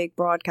fairness to the big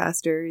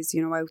broadcasters,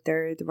 you know, out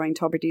there, the Ryan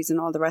Tubertys and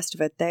all the rest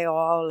of it, they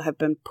all have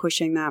been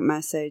pushing that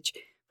message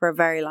for a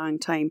very long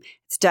time.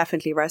 It's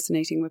definitely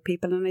resonating with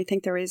people, and I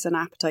think there is an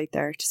appetite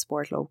there to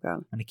support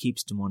local. And it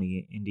keeps the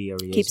money in the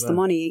area. Keeps the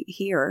money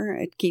here.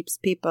 It keeps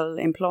people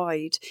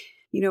employed.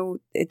 You know,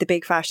 the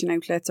big fashion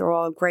outlets are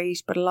all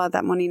great, but a lot of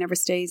that money never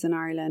stays in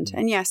Ireland.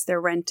 And yes,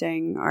 they're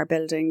renting our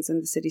buildings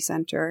in the city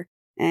centre,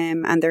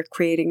 and they're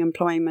creating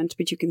employment,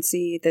 but you can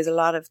see there's a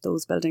lot of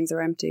those buildings are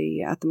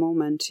empty at the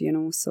moment, you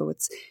know, so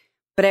it's.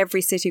 But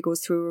every city goes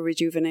through a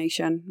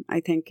rejuvenation. I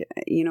think,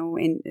 you know,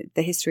 in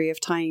the history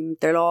of time,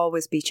 there'll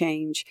always be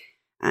change,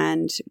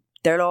 and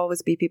there'll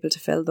always be people to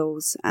fill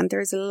those. And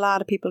there's a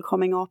lot of people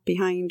coming up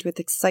behind with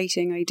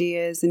exciting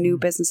ideas and new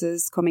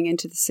businesses coming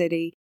into the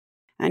city.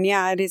 And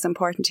yeah, it is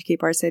important to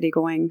keep our city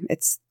going.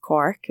 It's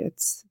Cork.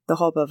 It's the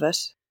hub of it.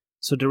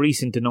 So the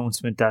recent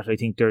announcement that I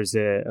think there's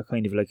a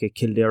kind of like a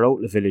Kildare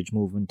Outlet Village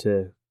movement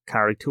to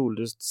Carrigtwohill,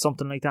 does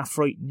something like that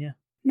frighten you?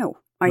 No.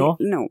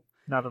 No?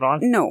 Not at all?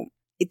 No.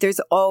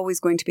 There's always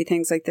going to be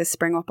things like this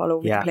spring up all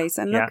over the place.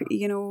 And look,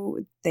 you know,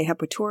 they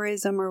help with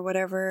tourism or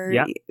whatever.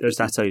 Yeah, there's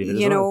that side of it as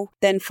well. You know,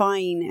 then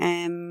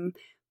fine.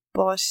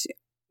 But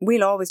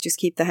we'll always just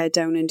keep the head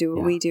down and do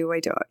what we do.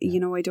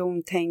 I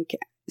don't think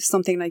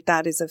something like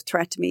that is a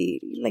threat to me.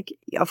 Like,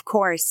 of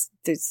course,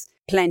 there's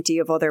plenty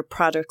of other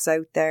products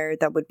out there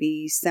that would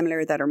be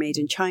similar that are made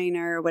in China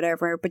or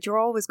whatever, but you're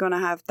always going to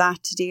have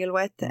that to deal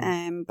with.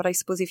 But I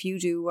suppose if you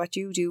do what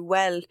you do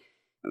well,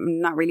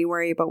 not really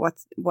worry about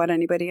what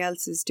anybody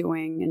else is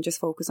doing and just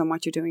focus on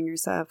what you're doing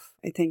yourself,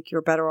 I think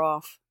you're better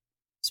off.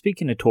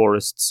 Speaking of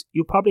tourists,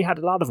 you probably had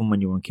a lot of them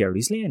when you were in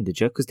Carey's Lane, did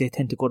you? Because they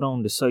tend to go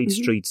down the side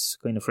streets,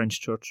 kind of French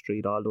Church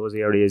Street, all those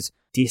areas.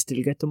 Do you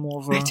still get them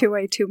over? I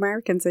had two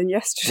Americans in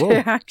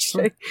yesterday,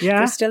 actually. Yeah.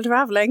 They're still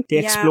travelling. They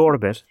explore a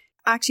bit.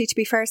 Actually, to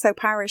be fair, South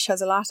Parish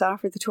has a lot to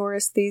offer the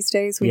tourists these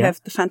days. We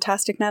have the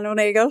fantastic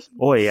Nanonagle.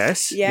 Oh,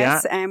 yes.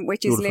 Yes,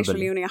 which is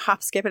literally only a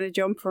hop, skip and a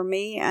jump from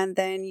me. And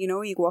then, you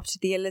go up to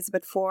the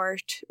Elizabeth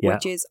Fort,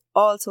 which is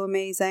also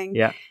amazing.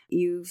 Yeah.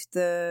 You've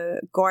the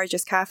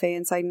gorgeous cafe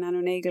inside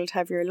Nanonagle to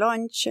have your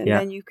lunch. And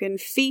then you can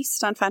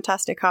feast on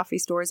fantastic coffee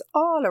stores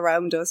all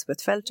around us with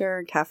Filter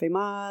and Cafe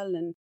Mall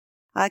and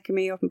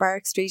Alchemy up in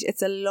Barrack Street.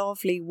 It's a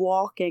lovely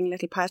walking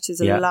little patch. There's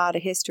a lot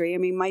of history. I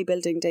mean, my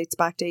building dates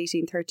back to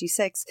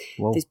 1836.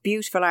 Whoa. There's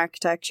beautiful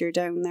architecture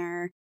down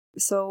there.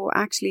 So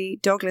actually,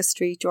 Douglas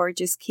Street,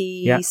 George's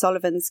Quay,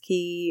 Sullivan's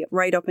Quay,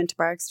 right up into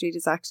Barrack Street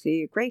is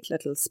actually a great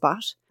little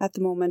spot at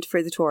the moment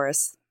for the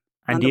tourists.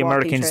 And the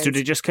Americans, do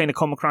they just kind of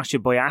come across you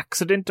by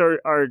accident,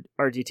 or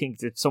do you think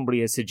that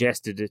somebody has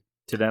suggested it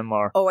to them?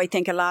 Or I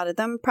think a lot of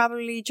them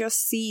probably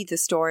just see the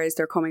store as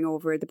they're coming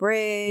over the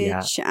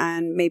bridge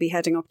and maybe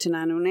heading up to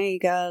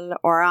Nanonagle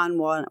or on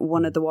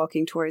one of the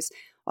walking tours.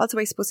 Also,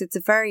 I suppose it's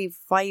a very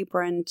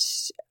vibrant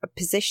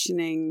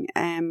positioning.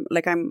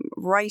 Like, I'm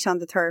right on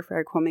the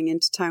thoroughfare coming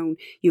into town.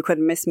 You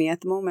couldn't miss me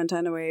at the moment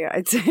anyway.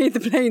 I'd say the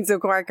planes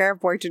of Cork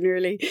Airport are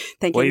nearly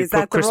thinking, is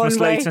that the runway?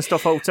 Christmas lights and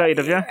stuff outside,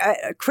 have you?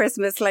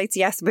 Christmas lights,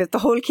 yes, with the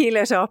whole quay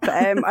lit up.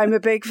 I'm a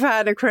big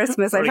fan of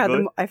Christmas.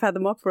 I've had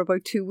them up for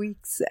about 2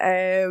 weeks.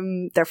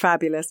 They're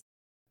fabulous.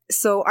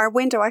 So our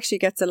window actually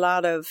gets a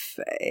lot of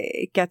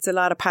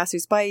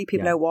passers-by,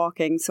 people out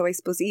walking. So I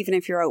suppose even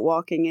if you're out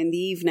walking in the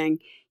evening,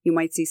 you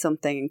might see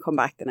something and come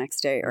back the next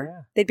day.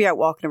 Or they'd be out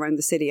walking around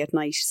the city at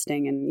night,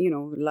 staying, and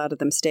a lot of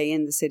them stay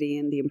in the city,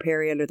 in the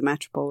Imperial or the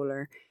Metropole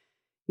or,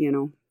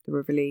 the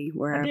Riverlea,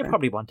 wherever. And they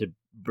probably want to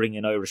bring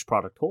an Irish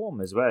product home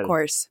as well. Of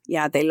course.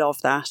 Yeah, they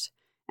love that.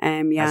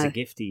 As a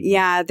gift even.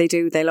 Yeah, they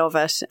do. They love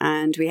it.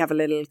 And we have a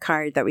little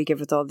card that we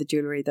give with all the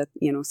jewellery that,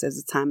 says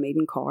it's handmade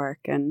in Cork.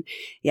 And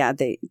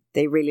they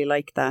really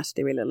like that.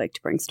 They really like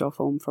to bring stuff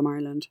home from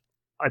Ireland.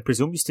 I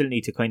presume you still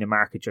need to kind of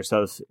market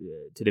yourself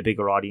to the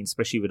bigger audience,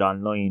 especially with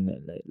online.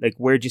 Like,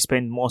 where do you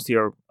spend most of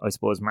your, I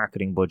suppose,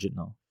 marketing budget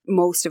now?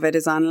 Most of it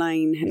is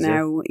online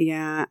now,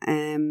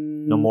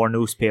 No more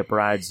newspaper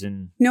ads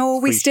and... No,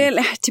 we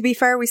still, to be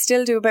fair, we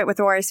still do a bit with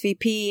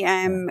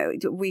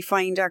RSVP. We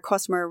find our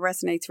customer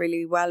resonates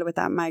really well with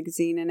that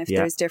magazine, and if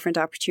there's different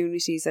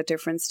opportunities at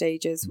different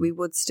stages, we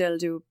would still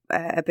do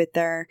a bit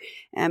there.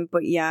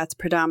 But it's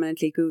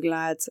predominantly Google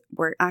ads.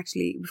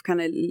 We've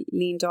kind of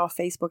leaned off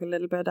Facebook a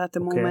little bit at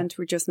the moment.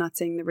 We're just not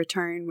seeing the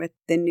return with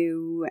the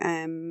new...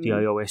 the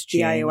iOS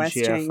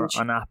change.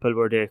 On Apple,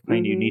 where they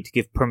kind of you need to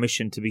give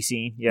permission to be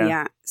seen.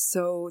 Yeah,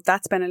 so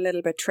that's been a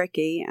little bit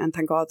tricky, and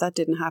thank God that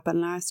didn't happen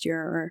last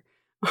year, or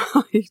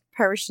I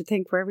perish to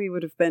think where we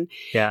would have been.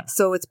 Yeah.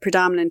 So it's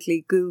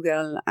predominantly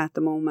Google at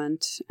the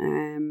moment,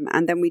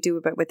 and then we do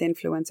a bit with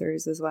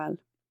influencers as well.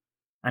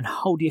 And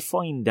how do you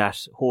find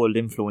that whole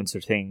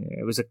influencer thing?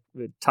 It was a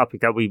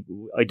topic that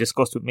I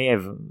discussed with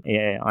Maeve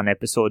on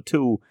episode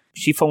 2.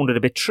 She found it a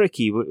bit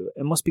tricky.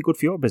 It must be good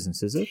for your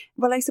business, is it?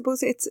 Well, I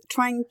suppose it's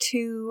trying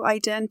to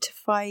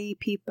identify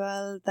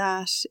people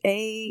that,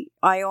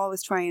 I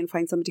always try and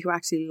find somebody who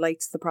actually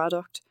likes the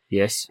product.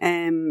 Yes.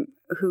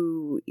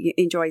 Who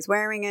enjoys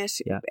wearing it.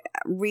 Yeah.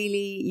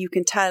 Really, you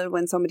can tell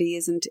when somebody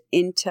isn't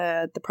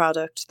into the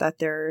product that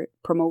they're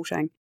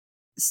promoting.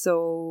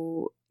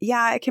 So...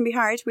 yeah, it can be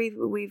hard.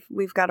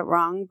 We've got it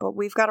wrong, but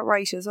we've got it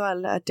right as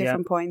well at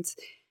different points.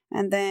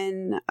 And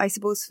then I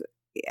suppose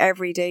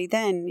every day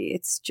then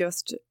it's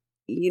just,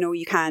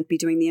 you can't be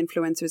doing the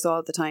influencers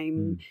all the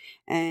time.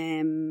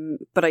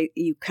 But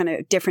you kind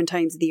of different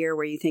times of the year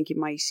where you think you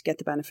might get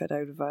the benefit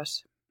out of it.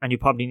 And you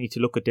probably need to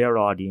look at their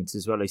audience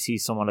as well. I see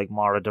someone like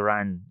Maura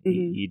Duran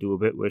you do a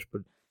bit with,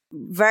 but...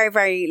 Very,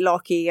 very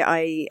lucky.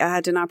 I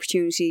had an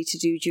opportunity to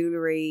do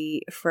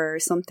jewellery for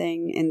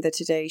something in the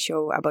Today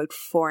Show about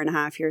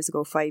 4.5 years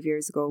ago, 5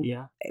 years ago.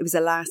 Yeah. It was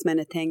a last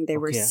minute thing. They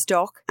were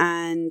stuck,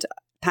 and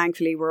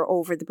thankfully we're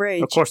over the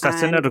bridge. Of course,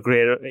 that's another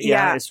great,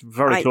 it's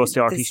very close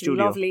to RT Studio.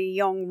 This lovely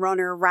young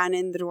runner ran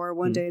in the door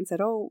one day and said,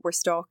 we're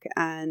stuck,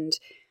 and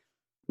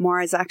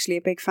Maura's actually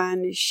a big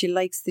fan. She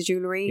likes the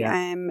jewellery.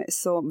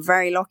 So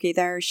very lucky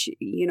there. She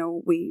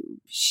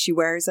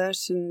wears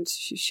it, and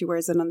she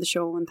wears it on the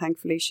show, and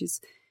thankfully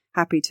she's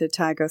happy to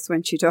tag us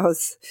when she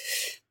does.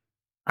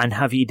 And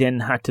have you then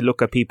had to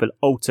look at people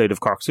outside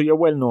of Cork? So you're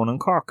well known in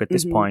Cork at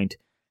this point.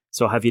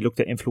 So have you looked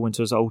at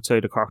influencers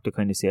outside of Cork to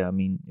kind of say, I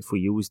mean, if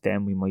we use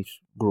them, we might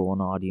grow an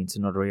audience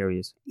in other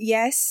areas?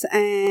 Yes,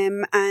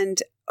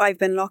 and I've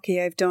been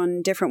lucky. I've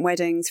done different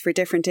weddings for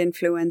different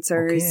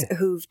influencers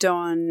who've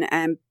done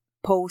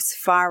posts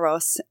for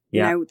us.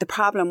 Yeah. Now, the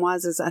problem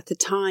was at the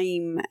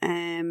time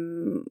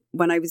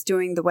when I was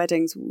doing the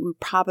weddings, we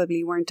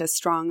probably weren't as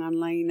strong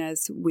online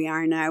as we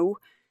are now.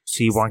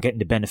 So you weren't getting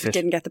the benefit?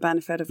 Didn't get the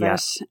benefit of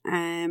it.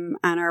 And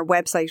our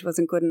website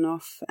wasn't good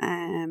enough.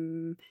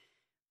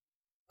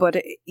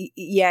 But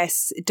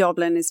yes,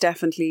 Dublin is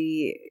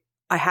definitely...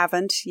 I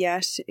haven't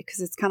yet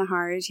because it's kind of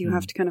hard. You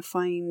have to kind of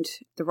find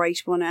the right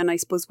one. And I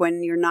suppose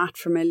when you're not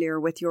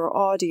familiar with your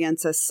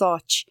audience as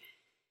such,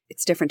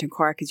 it's different in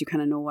Cork because you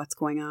kind of know what's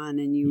going on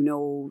and you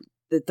know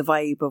the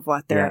vibe of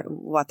what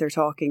they're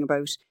talking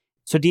about.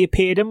 So do you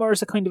pay them, or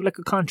is it kind of like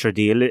a contra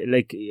deal?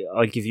 Like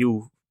I'll give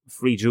you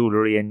free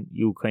jewellery and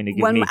you kind of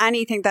give me...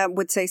 anything that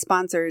would say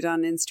sponsored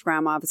on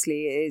Instagram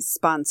obviously is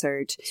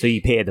sponsored. So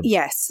you pay them?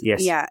 Yes.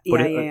 Yeah.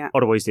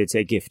 Otherwise they'd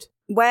say gift.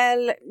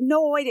 Well,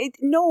 no,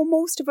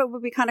 most of it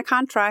would be kind of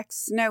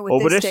contracts now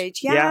at this stage.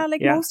 Yeah,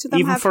 most of them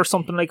even for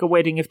something like a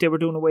wedding, if they were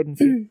doing a wedding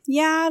for you.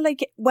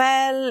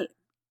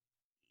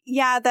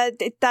 Yeah,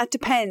 that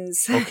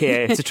depends.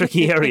 Okay, it's a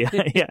tricky area.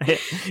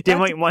 They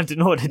might want to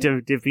know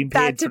that they've been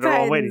paid for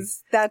their own wedding.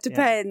 That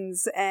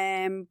depends.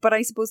 But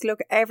I suppose, look,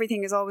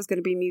 everything is always going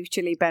to be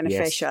mutually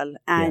beneficial,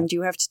 and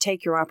you have to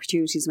take your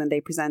opportunities when they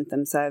present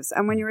themselves.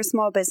 And when you're a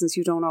small business,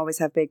 you don't always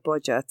have big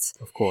budgets.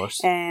 Of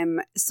course.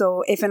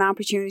 So if an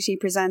opportunity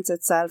presents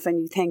itself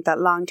and you think that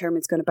long term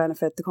it's going to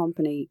benefit the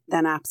company,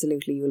 then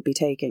absolutely you'll be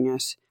taking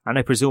it. And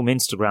I presume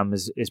Instagram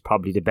is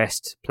probably the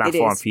best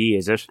platform for you,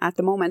 is it? At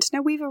the moment.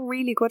 Now, we've a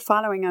really good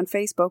following on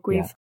Facebook.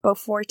 We've about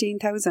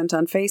 14,000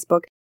 on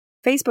Facebook.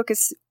 Facebook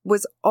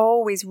was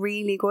always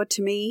really good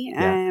to me.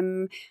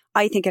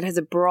 I think it has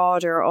a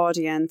broader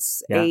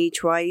audience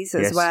age-wise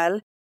as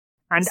well.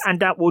 And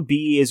that would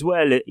be as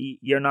well.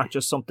 You're not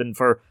just something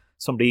for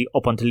somebody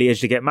up until the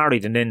age to get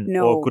married and then,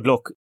 good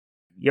luck.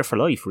 You're for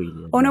life,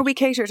 really. Oh, no, we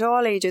cater to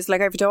all ages.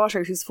 Like, I have a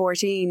daughter who's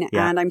 14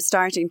 and I'm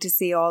starting to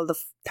see all the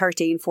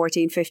 13,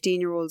 14,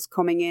 15-year-olds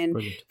coming in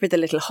for the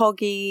little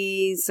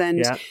huggies.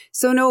 And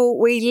so, no,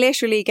 we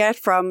literally get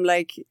from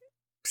like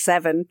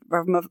 7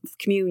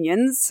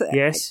 communions,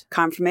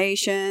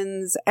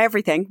 confirmations,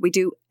 everything. We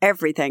do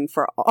everything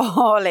for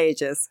all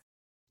ages.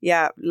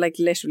 Yeah, like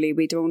literally,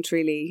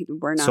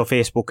 we're not. So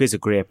Facebook is a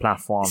great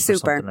platform for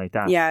something like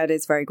that. Yeah, it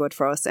is very good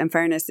for us. In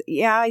fairness,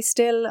 I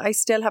still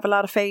have a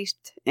lot of faith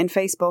in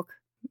Facebook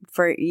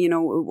for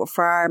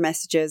our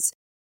messages.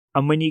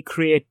 And when you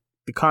create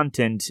the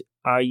content,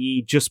 are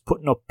you just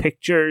putting up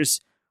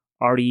pictures?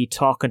 Or are you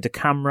talking to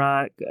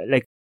camera?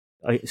 Like,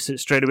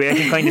 straight away I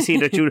can kind of see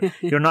that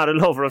you're not a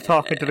lover of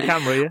talking to the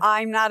camera, yeah?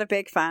 I'm not a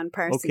big fan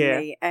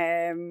personally.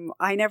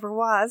 I never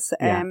was.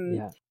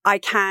 I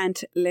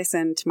can't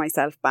listen to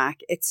myself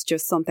back. It's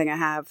just something I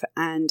have.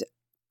 And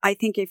I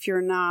think if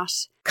you're not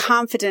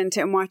confident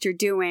in what you're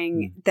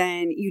doing,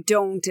 then you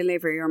don't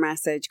deliver your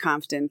message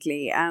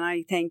confidently. And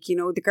I think,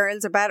 the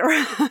girls are better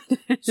at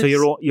it. So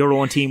your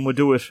own team would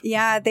do it?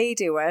 Yeah, they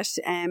do it.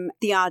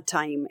 The odd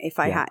time, if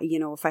I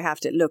have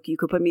to, look, you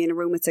could put me in a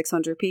room with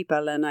 600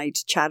 people and I'd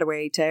chat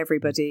away to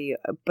everybody.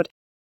 But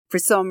for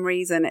some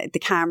reason, the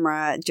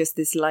camera, just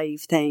this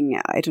live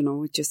thing, I don't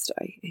know,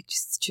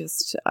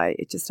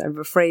 I'm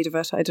afraid of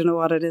it. I don't know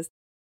what it is.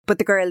 But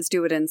the girls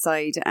do it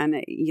inside and,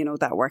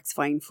 that works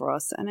fine for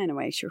us. And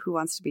anyway, sure, who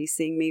wants to be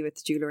seeing me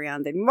with jewellery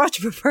on? They'd much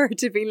prefer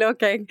to be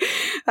looking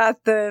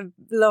at the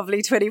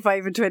lovely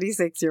 25 and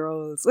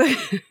 26-year-olds.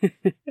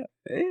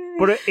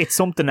 But it's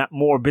something that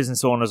more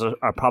business owners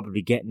are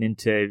probably getting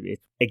into.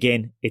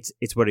 Again, it's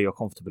whether you're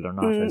comfortable or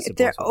not, I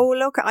suppose.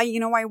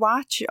 I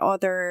watch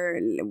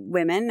other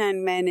women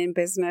and men in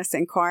business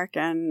in Cork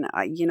and,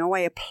 I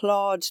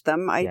applaud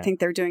them. I think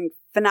they're doing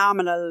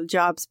phenomenal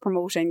jobs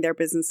promoting their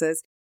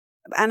businesses.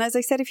 And as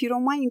I said, if you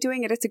don't mind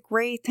doing it, it's a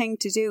great thing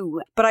to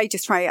do. But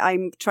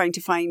I'm trying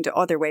to find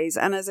other ways.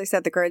 And as I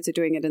said, the girls are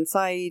doing it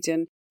inside.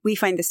 And we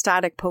find the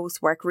static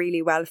posts work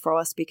really well for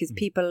us because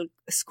people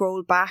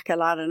scroll back a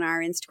lot on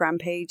our Instagram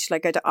page.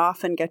 Like, I'd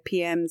often get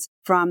PMs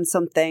from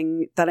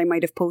something that I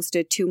might have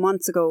posted 2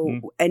 months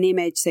ago, an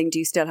image saying, do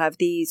you still have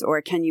these? Or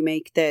can you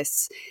make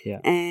this?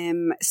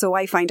 So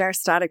I find our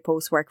static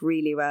posts work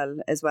really well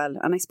as well.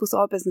 And I suppose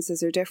all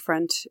businesses are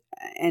different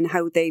in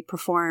how they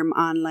perform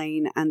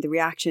online and the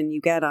reaction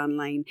you get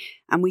online.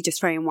 And we just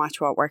try and watch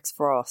what works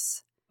for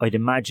us. I'd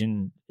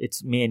imagine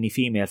it's mainly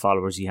female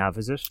followers you have,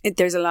 is it?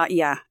 There's a lot,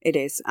 yeah, it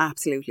is,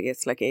 absolutely.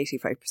 It's like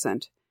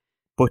 85%.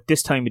 But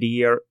this time of the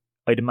year,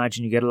 I'd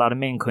imagine you get a lot of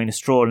men kind of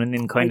strolling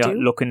in, kind of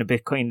looking a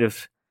bit kind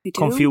of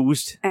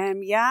confused.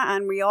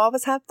 And we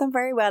always help them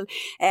very well.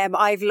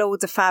 I've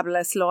loads of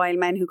fabulous, loyal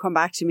men who come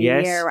back to me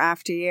year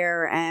after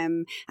year.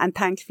 And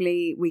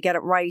thankfully we get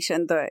it right.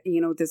 And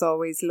there's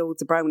always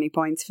loads of brownie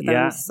points for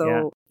them.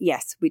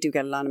 Yes, we do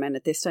get a lot of men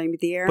at this time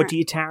of the year. But do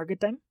you target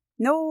them?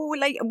 No,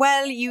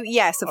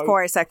 yes, of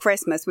course, at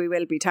Christmas we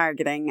will be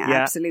targeting,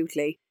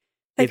 absolutely.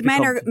 Like,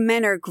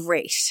 men are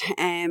great.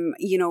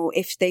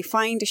 If they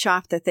find a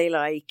shop that they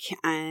like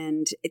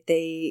and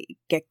they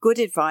get good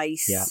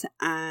advice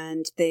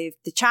and they've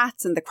the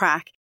chats and the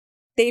crack,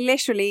 They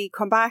literally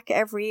come back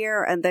every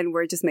year, and then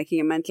we're just making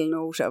a mental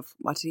note of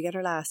what did you get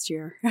her last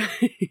year.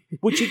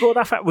 Would you go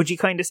that far? Would you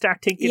kind of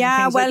start thinking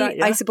things like that?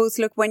 Yeah, I suppose,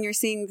 look, when you're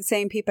seeing the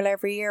same people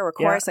every year, of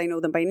course, I know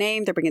them by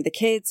name, they're bringing the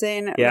kids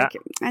in. Yeah.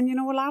 And, you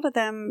know, a lot of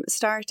them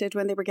started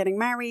when they were getting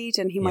married,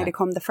 and he might have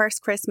come the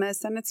first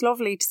Christmas, and it's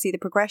lovely to see the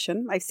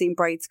progression. I've seen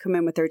brides come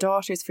in with their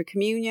daughters for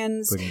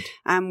communions. Brilliant.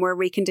 And we're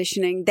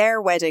reconditioning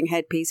their wedding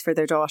headpiece for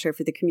their daughter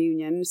for the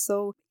communion.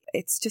 So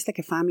it's just like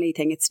a family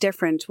thing. It's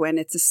different when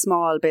it's a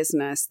small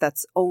business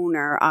that's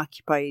owner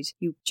occupied.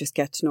 You just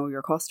get to know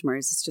your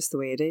customers. It's just the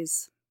way it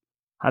is.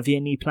 Have you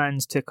any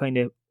plans to kind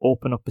of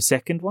open up a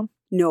second one?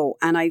 No,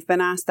 and I've been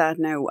asked that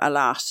now a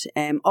lot,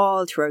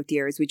 all throughout the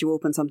years. Would you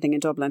open something in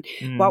Dublin?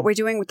 What we're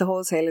doing with the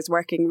wholesale is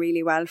working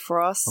really well for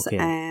us.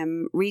 Okay.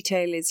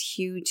 Retail is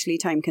hugely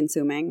time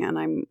consuming, and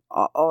I'm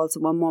also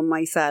one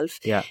myself.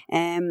 Yeah.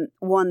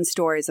 One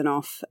store is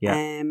enough. Yeah.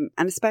 And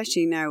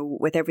especially now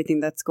with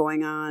everything that's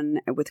going on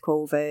with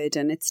COVID,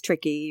 and it's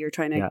tricky. You're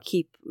trying to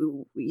keep,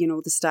 you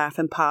know, the staff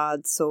in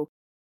pods, so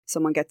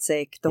someone gets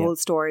sick, the whole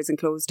store isn't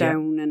closed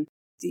down, and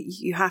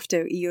you have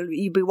to,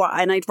 you'd be,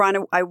 and I'd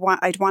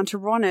want to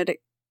run it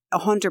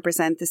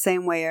 100% the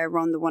same way I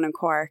run the one in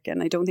Cork,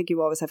 and I don't think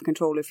you always have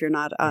control if you're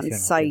not on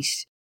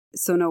site.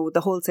 So no,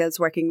 the wholesale's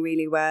working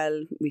really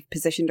well. We've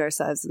positioned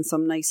ourselves in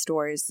some nice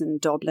stores in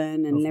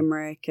Dublin and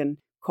Limerick and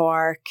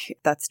Cork.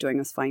 That's doing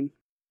us fine.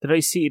 Did I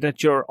see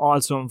that you're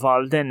also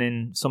involved then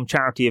in some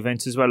charity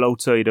events as well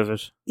outside of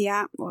it?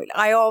 Yeah, well,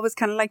 I always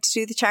kind of like to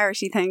do the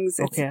charity things.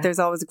 There's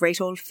always a great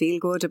old feel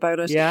good about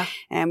it. Yeah.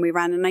 And we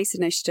ran a nice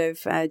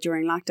initiative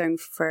during lockdown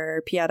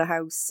for Piada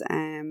House.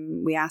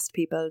 We asked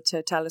people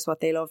to tell us what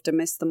they loved and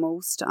missed the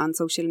most on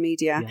social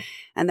media. Yeah.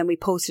 And then we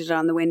posted it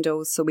on the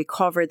windows. So we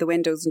covered the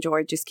windows in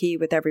George's Quay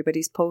with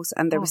everybody's posts.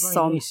 And there was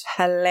some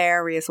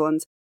hilarious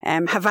ones.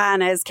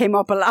 Havana's came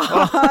up a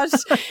lot.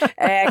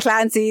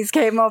 Clancy's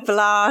came up a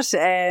lot.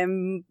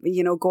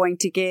 You know, going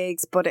to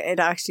gigs, but it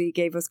actually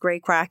gave us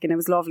great crack, and it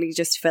was lovely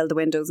just to fill the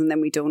windows. And then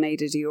we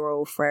donated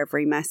 €1 for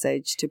every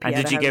message to Piada And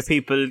did you get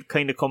people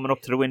kind of coming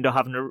up to the window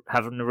having a read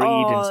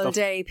and stuff? All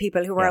day,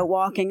 people who were out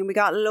walking, and we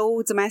got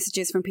loads of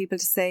messages from people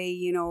to say,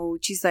 you know,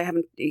 geez, I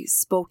haven't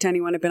spoke to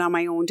anyone. I've been on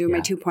my own doing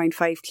my 2.5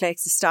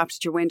 clicks. I stopped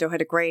at your window,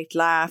 had a great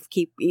laugh.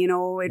 You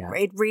know,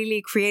 it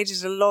really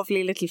created a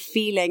lovely little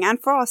feeling,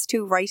 and for us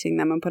too, writing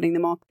them and putting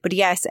them up. But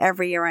yes,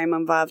 every year I'm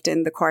involved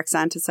in the Cork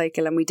Santa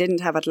Cycle, and we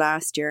didn't have it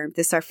last year.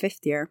 This is our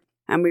 5th year.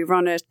 And we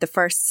run it the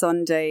first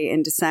Sunday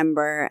in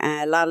December.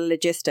 A lot of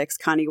logistics.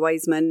 Connie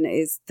Wiseman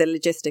is the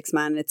logistics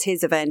man. It's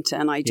his event,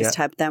 and I just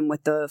help them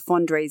with the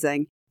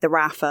fundraising, the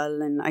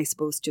raffle, and I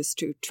suppose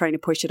just trying to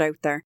push it out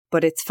there.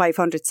 But it's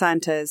 500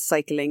 Santas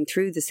cycling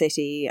through the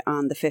city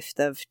on the 5th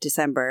of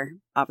December,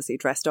 obviously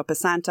dressed up as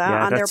Santa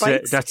on their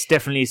bikes. That's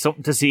definitely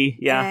something to see,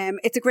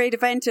 It's a great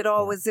event.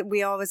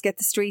 We always get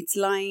the streets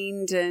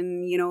lined,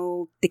 and, you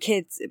know, the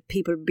kids,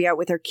 people be out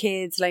with their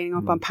kids lining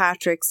up on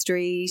Patrick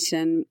Street,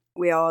 and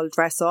we all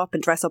dress up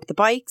the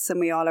bikes, and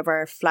we all have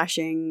our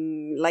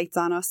flashing lights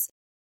on us.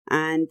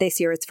 And this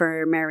year it's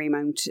for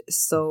Marymount.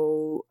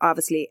 So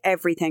obviously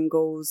everything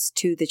goes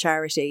to the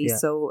charity. Yeah.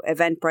 So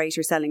Eventbrite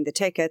are selling the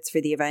tickets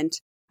for the event,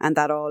 and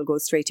that all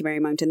goes straight to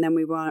Marymount. And then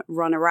we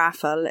run a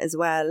raffle as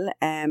well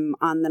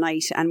on the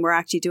night. And we're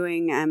actually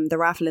doing the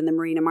raffle in the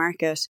Marina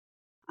Market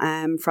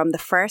from the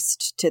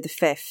 1st to the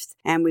 5th.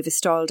 And we've a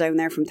stall down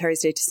there from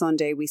Thursday to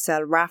Sunday. We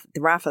sell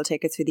the raffle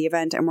tickets for the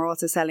event, and we're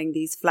also selling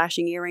these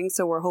flashing earrings.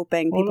 So we're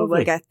hoping people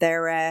will get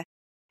their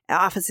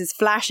offices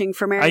flashing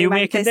for Marymount. Are you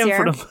making them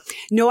for them?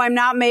 No, I'm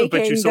not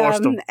making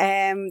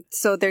them.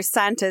 So there's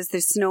Santas,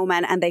 there's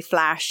snowmen, and they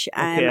flash.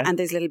 And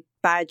there's little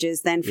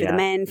badges then for the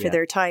men for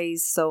their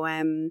ties. So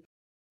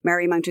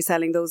Marymount are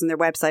selling those on their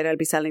website. I'll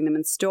be selling them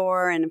in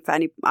store. And if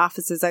any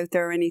offices out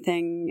there or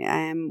anything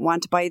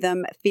want to buy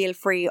them, feel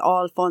free.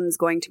 All funds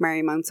going to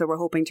Marymount. So we're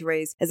hoping to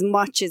raise as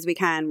much as we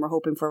can. We're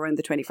hoping for around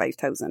the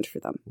 25,000 for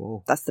them.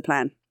 Whoa. That's the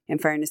plan. In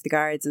fairness, the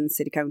guards and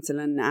city council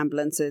and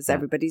ambulances,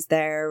 everybody's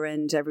there,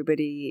 and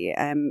everybody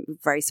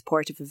very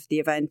supportive of the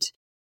event.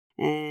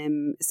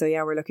 So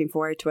yeah, we're looking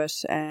forward to it.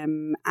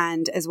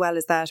 And as well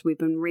as that, we've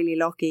been really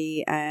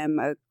lucky.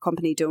 A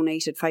company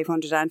donated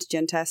 500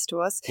 antigen tests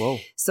to us. Whoa.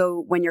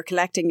 So when you're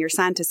collecting your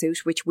Santa suit,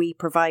 which we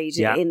provide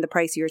in the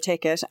price of your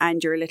ticket,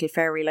 and your little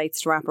fairy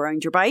lights to wrap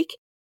around your bike,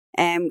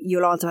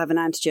 you'll also have an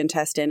antigen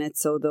test in it.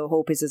 So the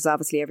hope is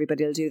obviously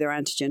everybody will do their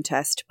antigen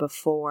test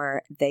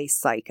before they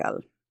cycle.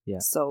 Yeah.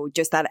 So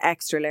just that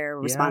extra layer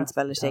of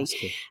responsibility.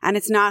 And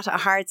it's not a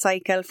hard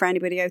cycle for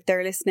anybody out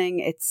there listening.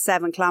 It's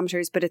 7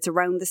 kilometres, but it's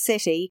around the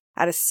city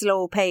at a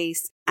slow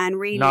pace. And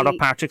really, not up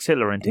Patrick's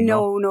Hill or anything.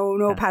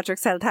 No,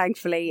 Patrick's Hill,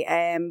 thankfully.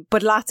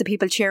 But lots of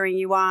people cheering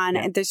you on.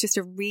 And there's just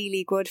a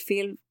really good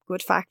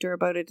factor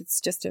about it. It's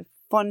just a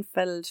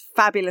fun-filled,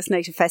 fabulous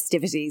night of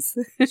festivities.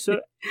 So,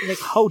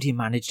 how do you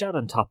manage that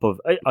on top of...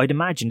 I'd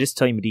imagine this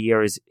time of the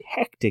year is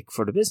hectic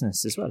for the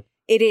business as well.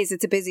 It is.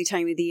 It's a busy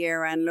time of the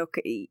year. And look,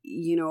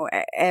 you know,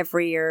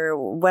 every year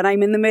when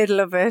I'm in the middle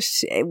of it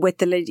with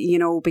the, you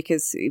know,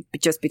 because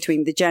just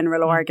between the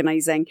general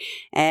organising,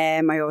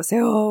 I always say,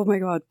 oh my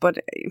God, but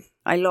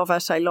I love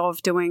it. I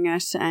love doing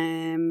it.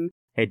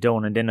 Head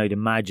down, and then I'd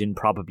imagine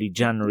probably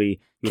January.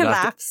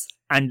 Collapse.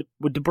 And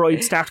would the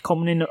bride start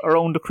coming in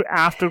around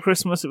after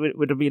Christmas?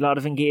 Would there be a lot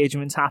of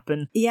engagements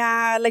happen?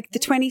 Yeah, like the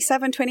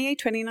 27, 28,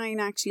 29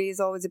 actually is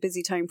always a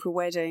busy time for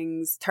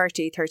weddings.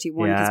 30,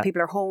 31 because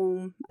people are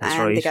home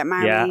and they get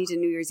married, and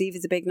New Year's Eve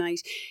is a big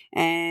night.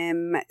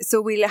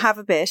 So we'll have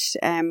a bit.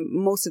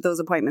 Most of those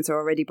appointments are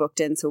already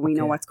booked in, so we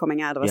know what's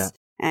coming out of us.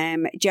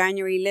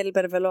 January, a little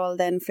bit of a lull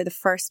then for the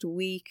first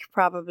week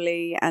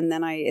probably, and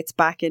then it's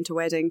back into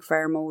wedding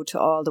fair mode.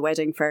 All the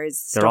wedding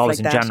fairs, they're always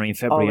in January and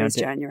February, always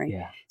January.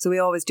 Yeah. So we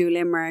always do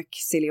Limerick,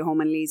 Celia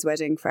Holman Lee's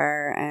wedding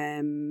fair.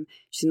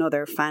 She's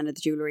another fan of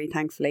the jewellery,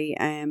 thankfully.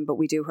 But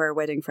we do her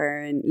wedding fair,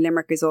 and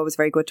Limerick is always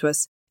very good to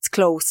us. It's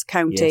close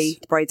county. Yes.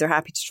 The brides are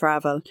happy to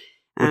travel.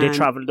 Would they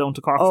travel down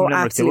to Cork from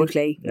Limerick?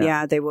 Absolutely. They would?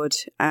 Yeah, they would.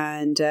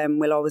 And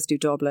we'll always do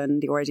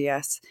Dublin, the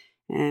RDS.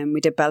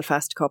 We did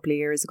Belfast a couple of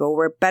years ago.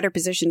 We're better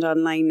positioned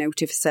online now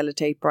to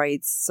facilitate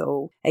brides.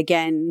 So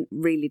again,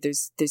 really,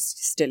 there's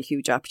still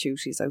huge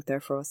opportunities out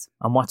there for us.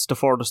 And what's the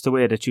furthest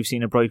away that you've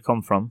seen a bride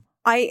come from?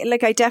 I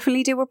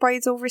definitely deal with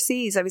brides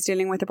overseas. I was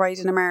dealing with a bride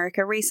in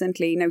America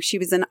recently. Now, she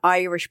was an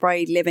Irish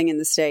bride living in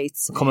the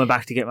States. Coming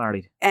back to get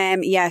married?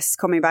 Yes,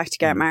 coming back to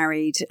get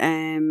married.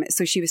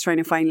 So she was trying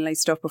to finalise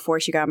stuff before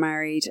she got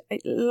married. A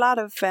lot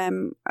of,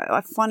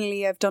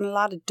 funnily, I've done a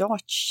lot of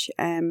Dutch,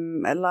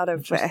 a lot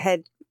of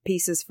head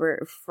pieces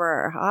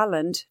for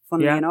Holland,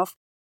 funnily enough.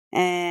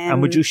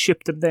 And would you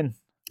ship them then?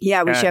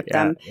 Yeah, we shipped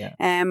them. Yeah.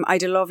 I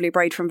had a lovely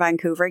bride from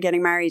Vancouver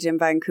getting married in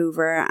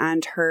Vancouver,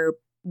 and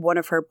one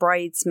of her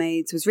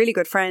bridesmaids was really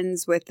good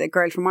friends with a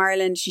girl from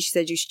Ireland. She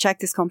said, you should check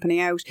this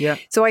company out. Yeah.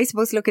 So I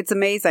suppose, look, it's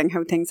amazing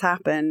how things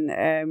happen.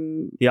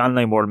 The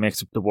online world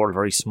makes the world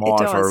very small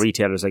for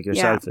retailers like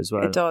yourself as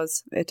well. It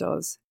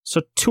does.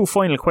 So 2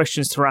 final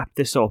questions to wrap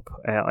this up.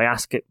 I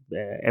ask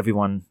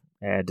everyone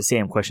the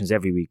same questions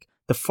every week.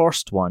 The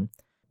first one,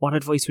 what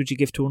advice would you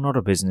give to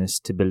another business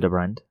to build a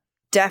brand?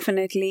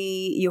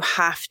 Definitely, you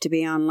have to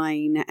be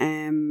online.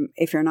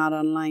 If you're not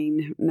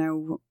online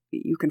now,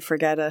 you can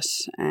forget it.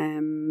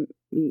 You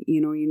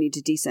know, you need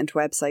a decent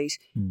website.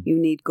 You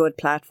need good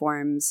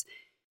platforms.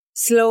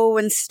 Slow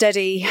and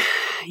steady.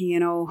 You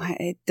know,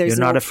 you're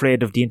not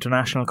afraid of the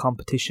international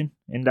competition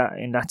in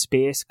that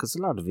space, because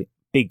a lot of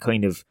big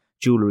kind of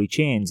jewellery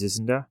chains,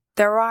 isn't there?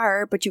 There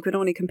are, but you can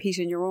only compete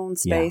in your own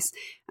space,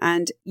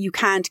 and you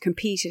can't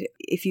compete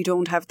if you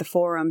don't have the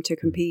forum to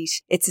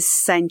compete. It's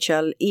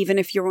essential, even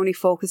if you're only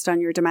focused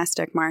on your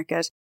domestic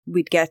market.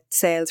 We'd get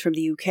sales from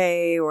the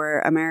UK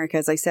or America,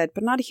 as I said,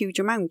 but not a huge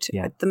amount.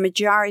 Yeah. The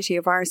majority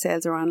of our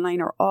sales are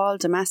online, are all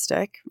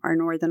domestic, or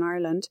Northern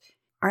Ireland.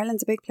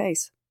 Ireland's a big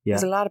place. Yeah.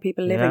 There's a lot of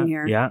people living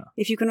here. Yeah.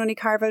 If you can only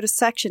carve out a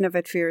section of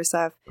it for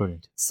yourself.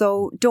 Brilliant.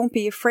 So don't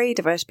be afraid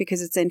of it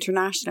because it's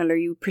international, or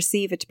you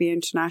perceive it to be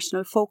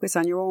international. Focus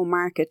on your own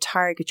market,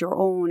 target your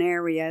own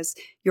areas,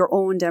 your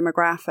own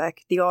demographic,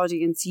 the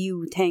audience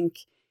you think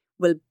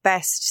will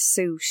best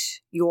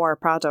suit your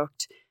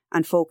product,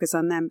 and focus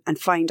on them and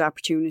find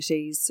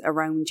opportunities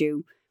around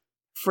you.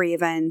 Free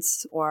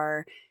events,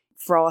 or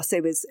for us,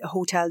 it was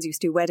hotels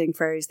used to do wedding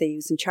fairs they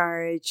used in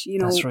charge, you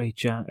know. That's right,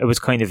 yeah. It was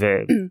kind of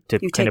to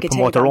kind of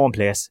promote their own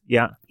place,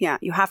 yeah. Yeah,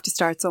 you have to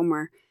start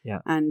somewhere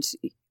and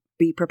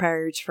be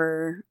prepared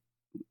for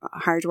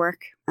hard work.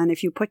 And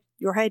if you put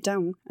your head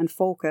down and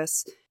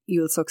focus,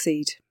 you'll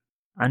succeed.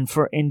 And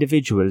for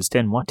individuals,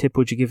 then, what tip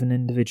would you give an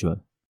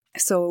individual?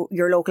 So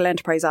your local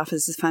enterprise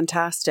office is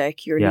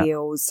fantastic, your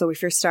Leos. So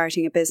if you're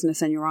starting a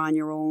business and you're on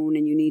your own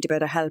and you need a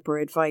bit of help or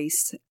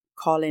advice,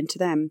 call into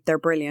them. They're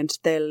brilliant.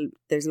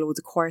 There's loads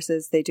of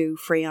courses they do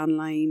free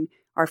online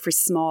or for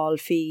small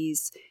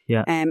fees.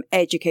 Yeah.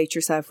 Educate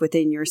yourself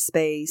within your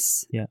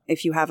space. Yeah.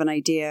 If you have an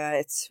idea,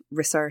 it's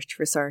research.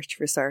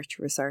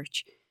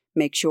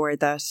 Make sure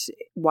that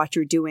what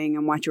you're doing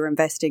and what you're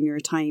investing your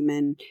time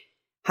in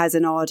has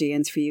an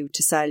audience for you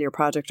to sell your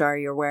product or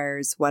your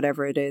wares,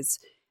 whatever it is.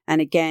 And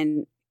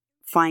again,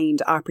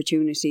 find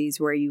opportunities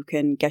where you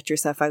can get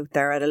yourself out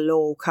there at a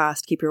low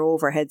cost, keep your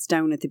overheads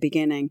down at the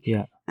beginning.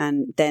 Yeah.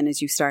 And then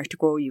as you start to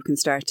grow, you can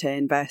start to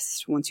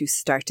invest once you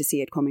start to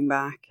see it coming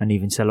back. And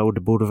even sell out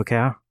the boot of a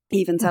car.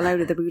 Even sell out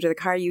of the boot of the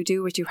car. You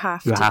do what you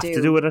have to do. You have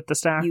to do it at the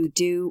start. You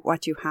do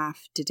what you have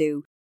to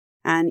do.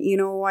 And, you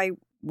know, I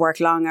work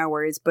long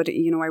hours, but,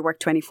 you know, I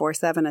worked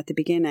 24/7 at the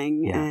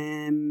beginning.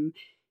 Yeah.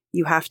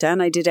 You have to,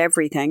 and I did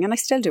everything, and I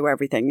still do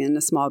everything. In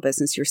a small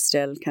business, you're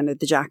still kind of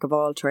the jack of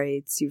all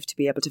trades. You have to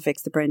be able to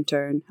fix the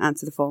printer and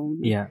answer the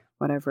phone,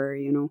 whatever,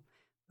 you know.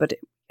 But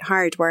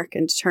hard work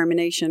and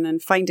determination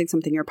and finding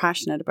something you're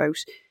passionate about.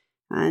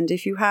 And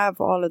if you have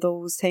all of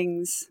those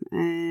things,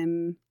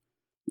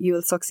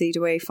 you'll succeed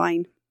away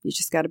fine. You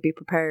just got to be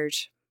prepared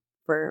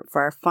for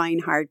a fine,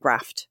 hard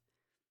graft.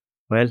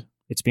 Well,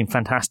 It's been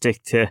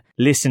fantastic to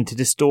listen to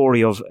the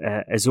story of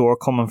Azure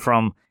coming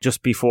from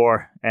just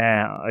before,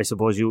 I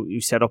suppose,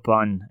 you set up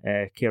on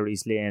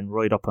Carey's Lane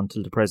right up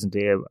until the present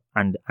day,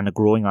 and a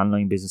growing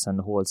online business and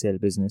the wholesale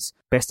business.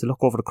 Best of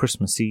luck over the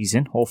Christmas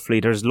season. Hopefully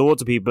there's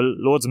loads of people,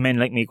 loads of men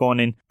like me going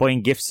in,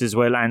 buying gifts as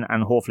well,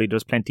 and hopefully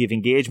there's plenty of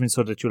engagement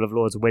so that you'll have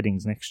loads of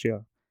weddings next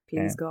year.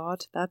 Please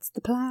God, that's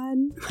the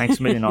plan. Thanks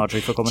a million,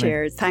 Audrey, for coming in.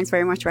 Cheers. Thanks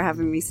very much for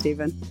having me,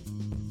 Stephen.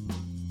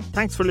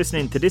 Thanks for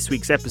listening to this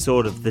week's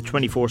episode of the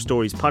 24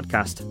 Stories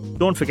podcast.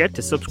 Don't forget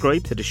to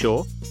subscribe to the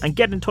show and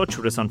get in touch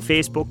with us on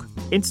Facebook,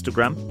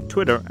 Instagram,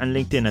 Twitter and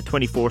LinkedIn at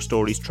 24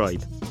 Stories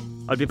Tribe.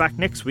 I'll be back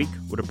next week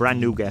with a brand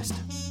new guest.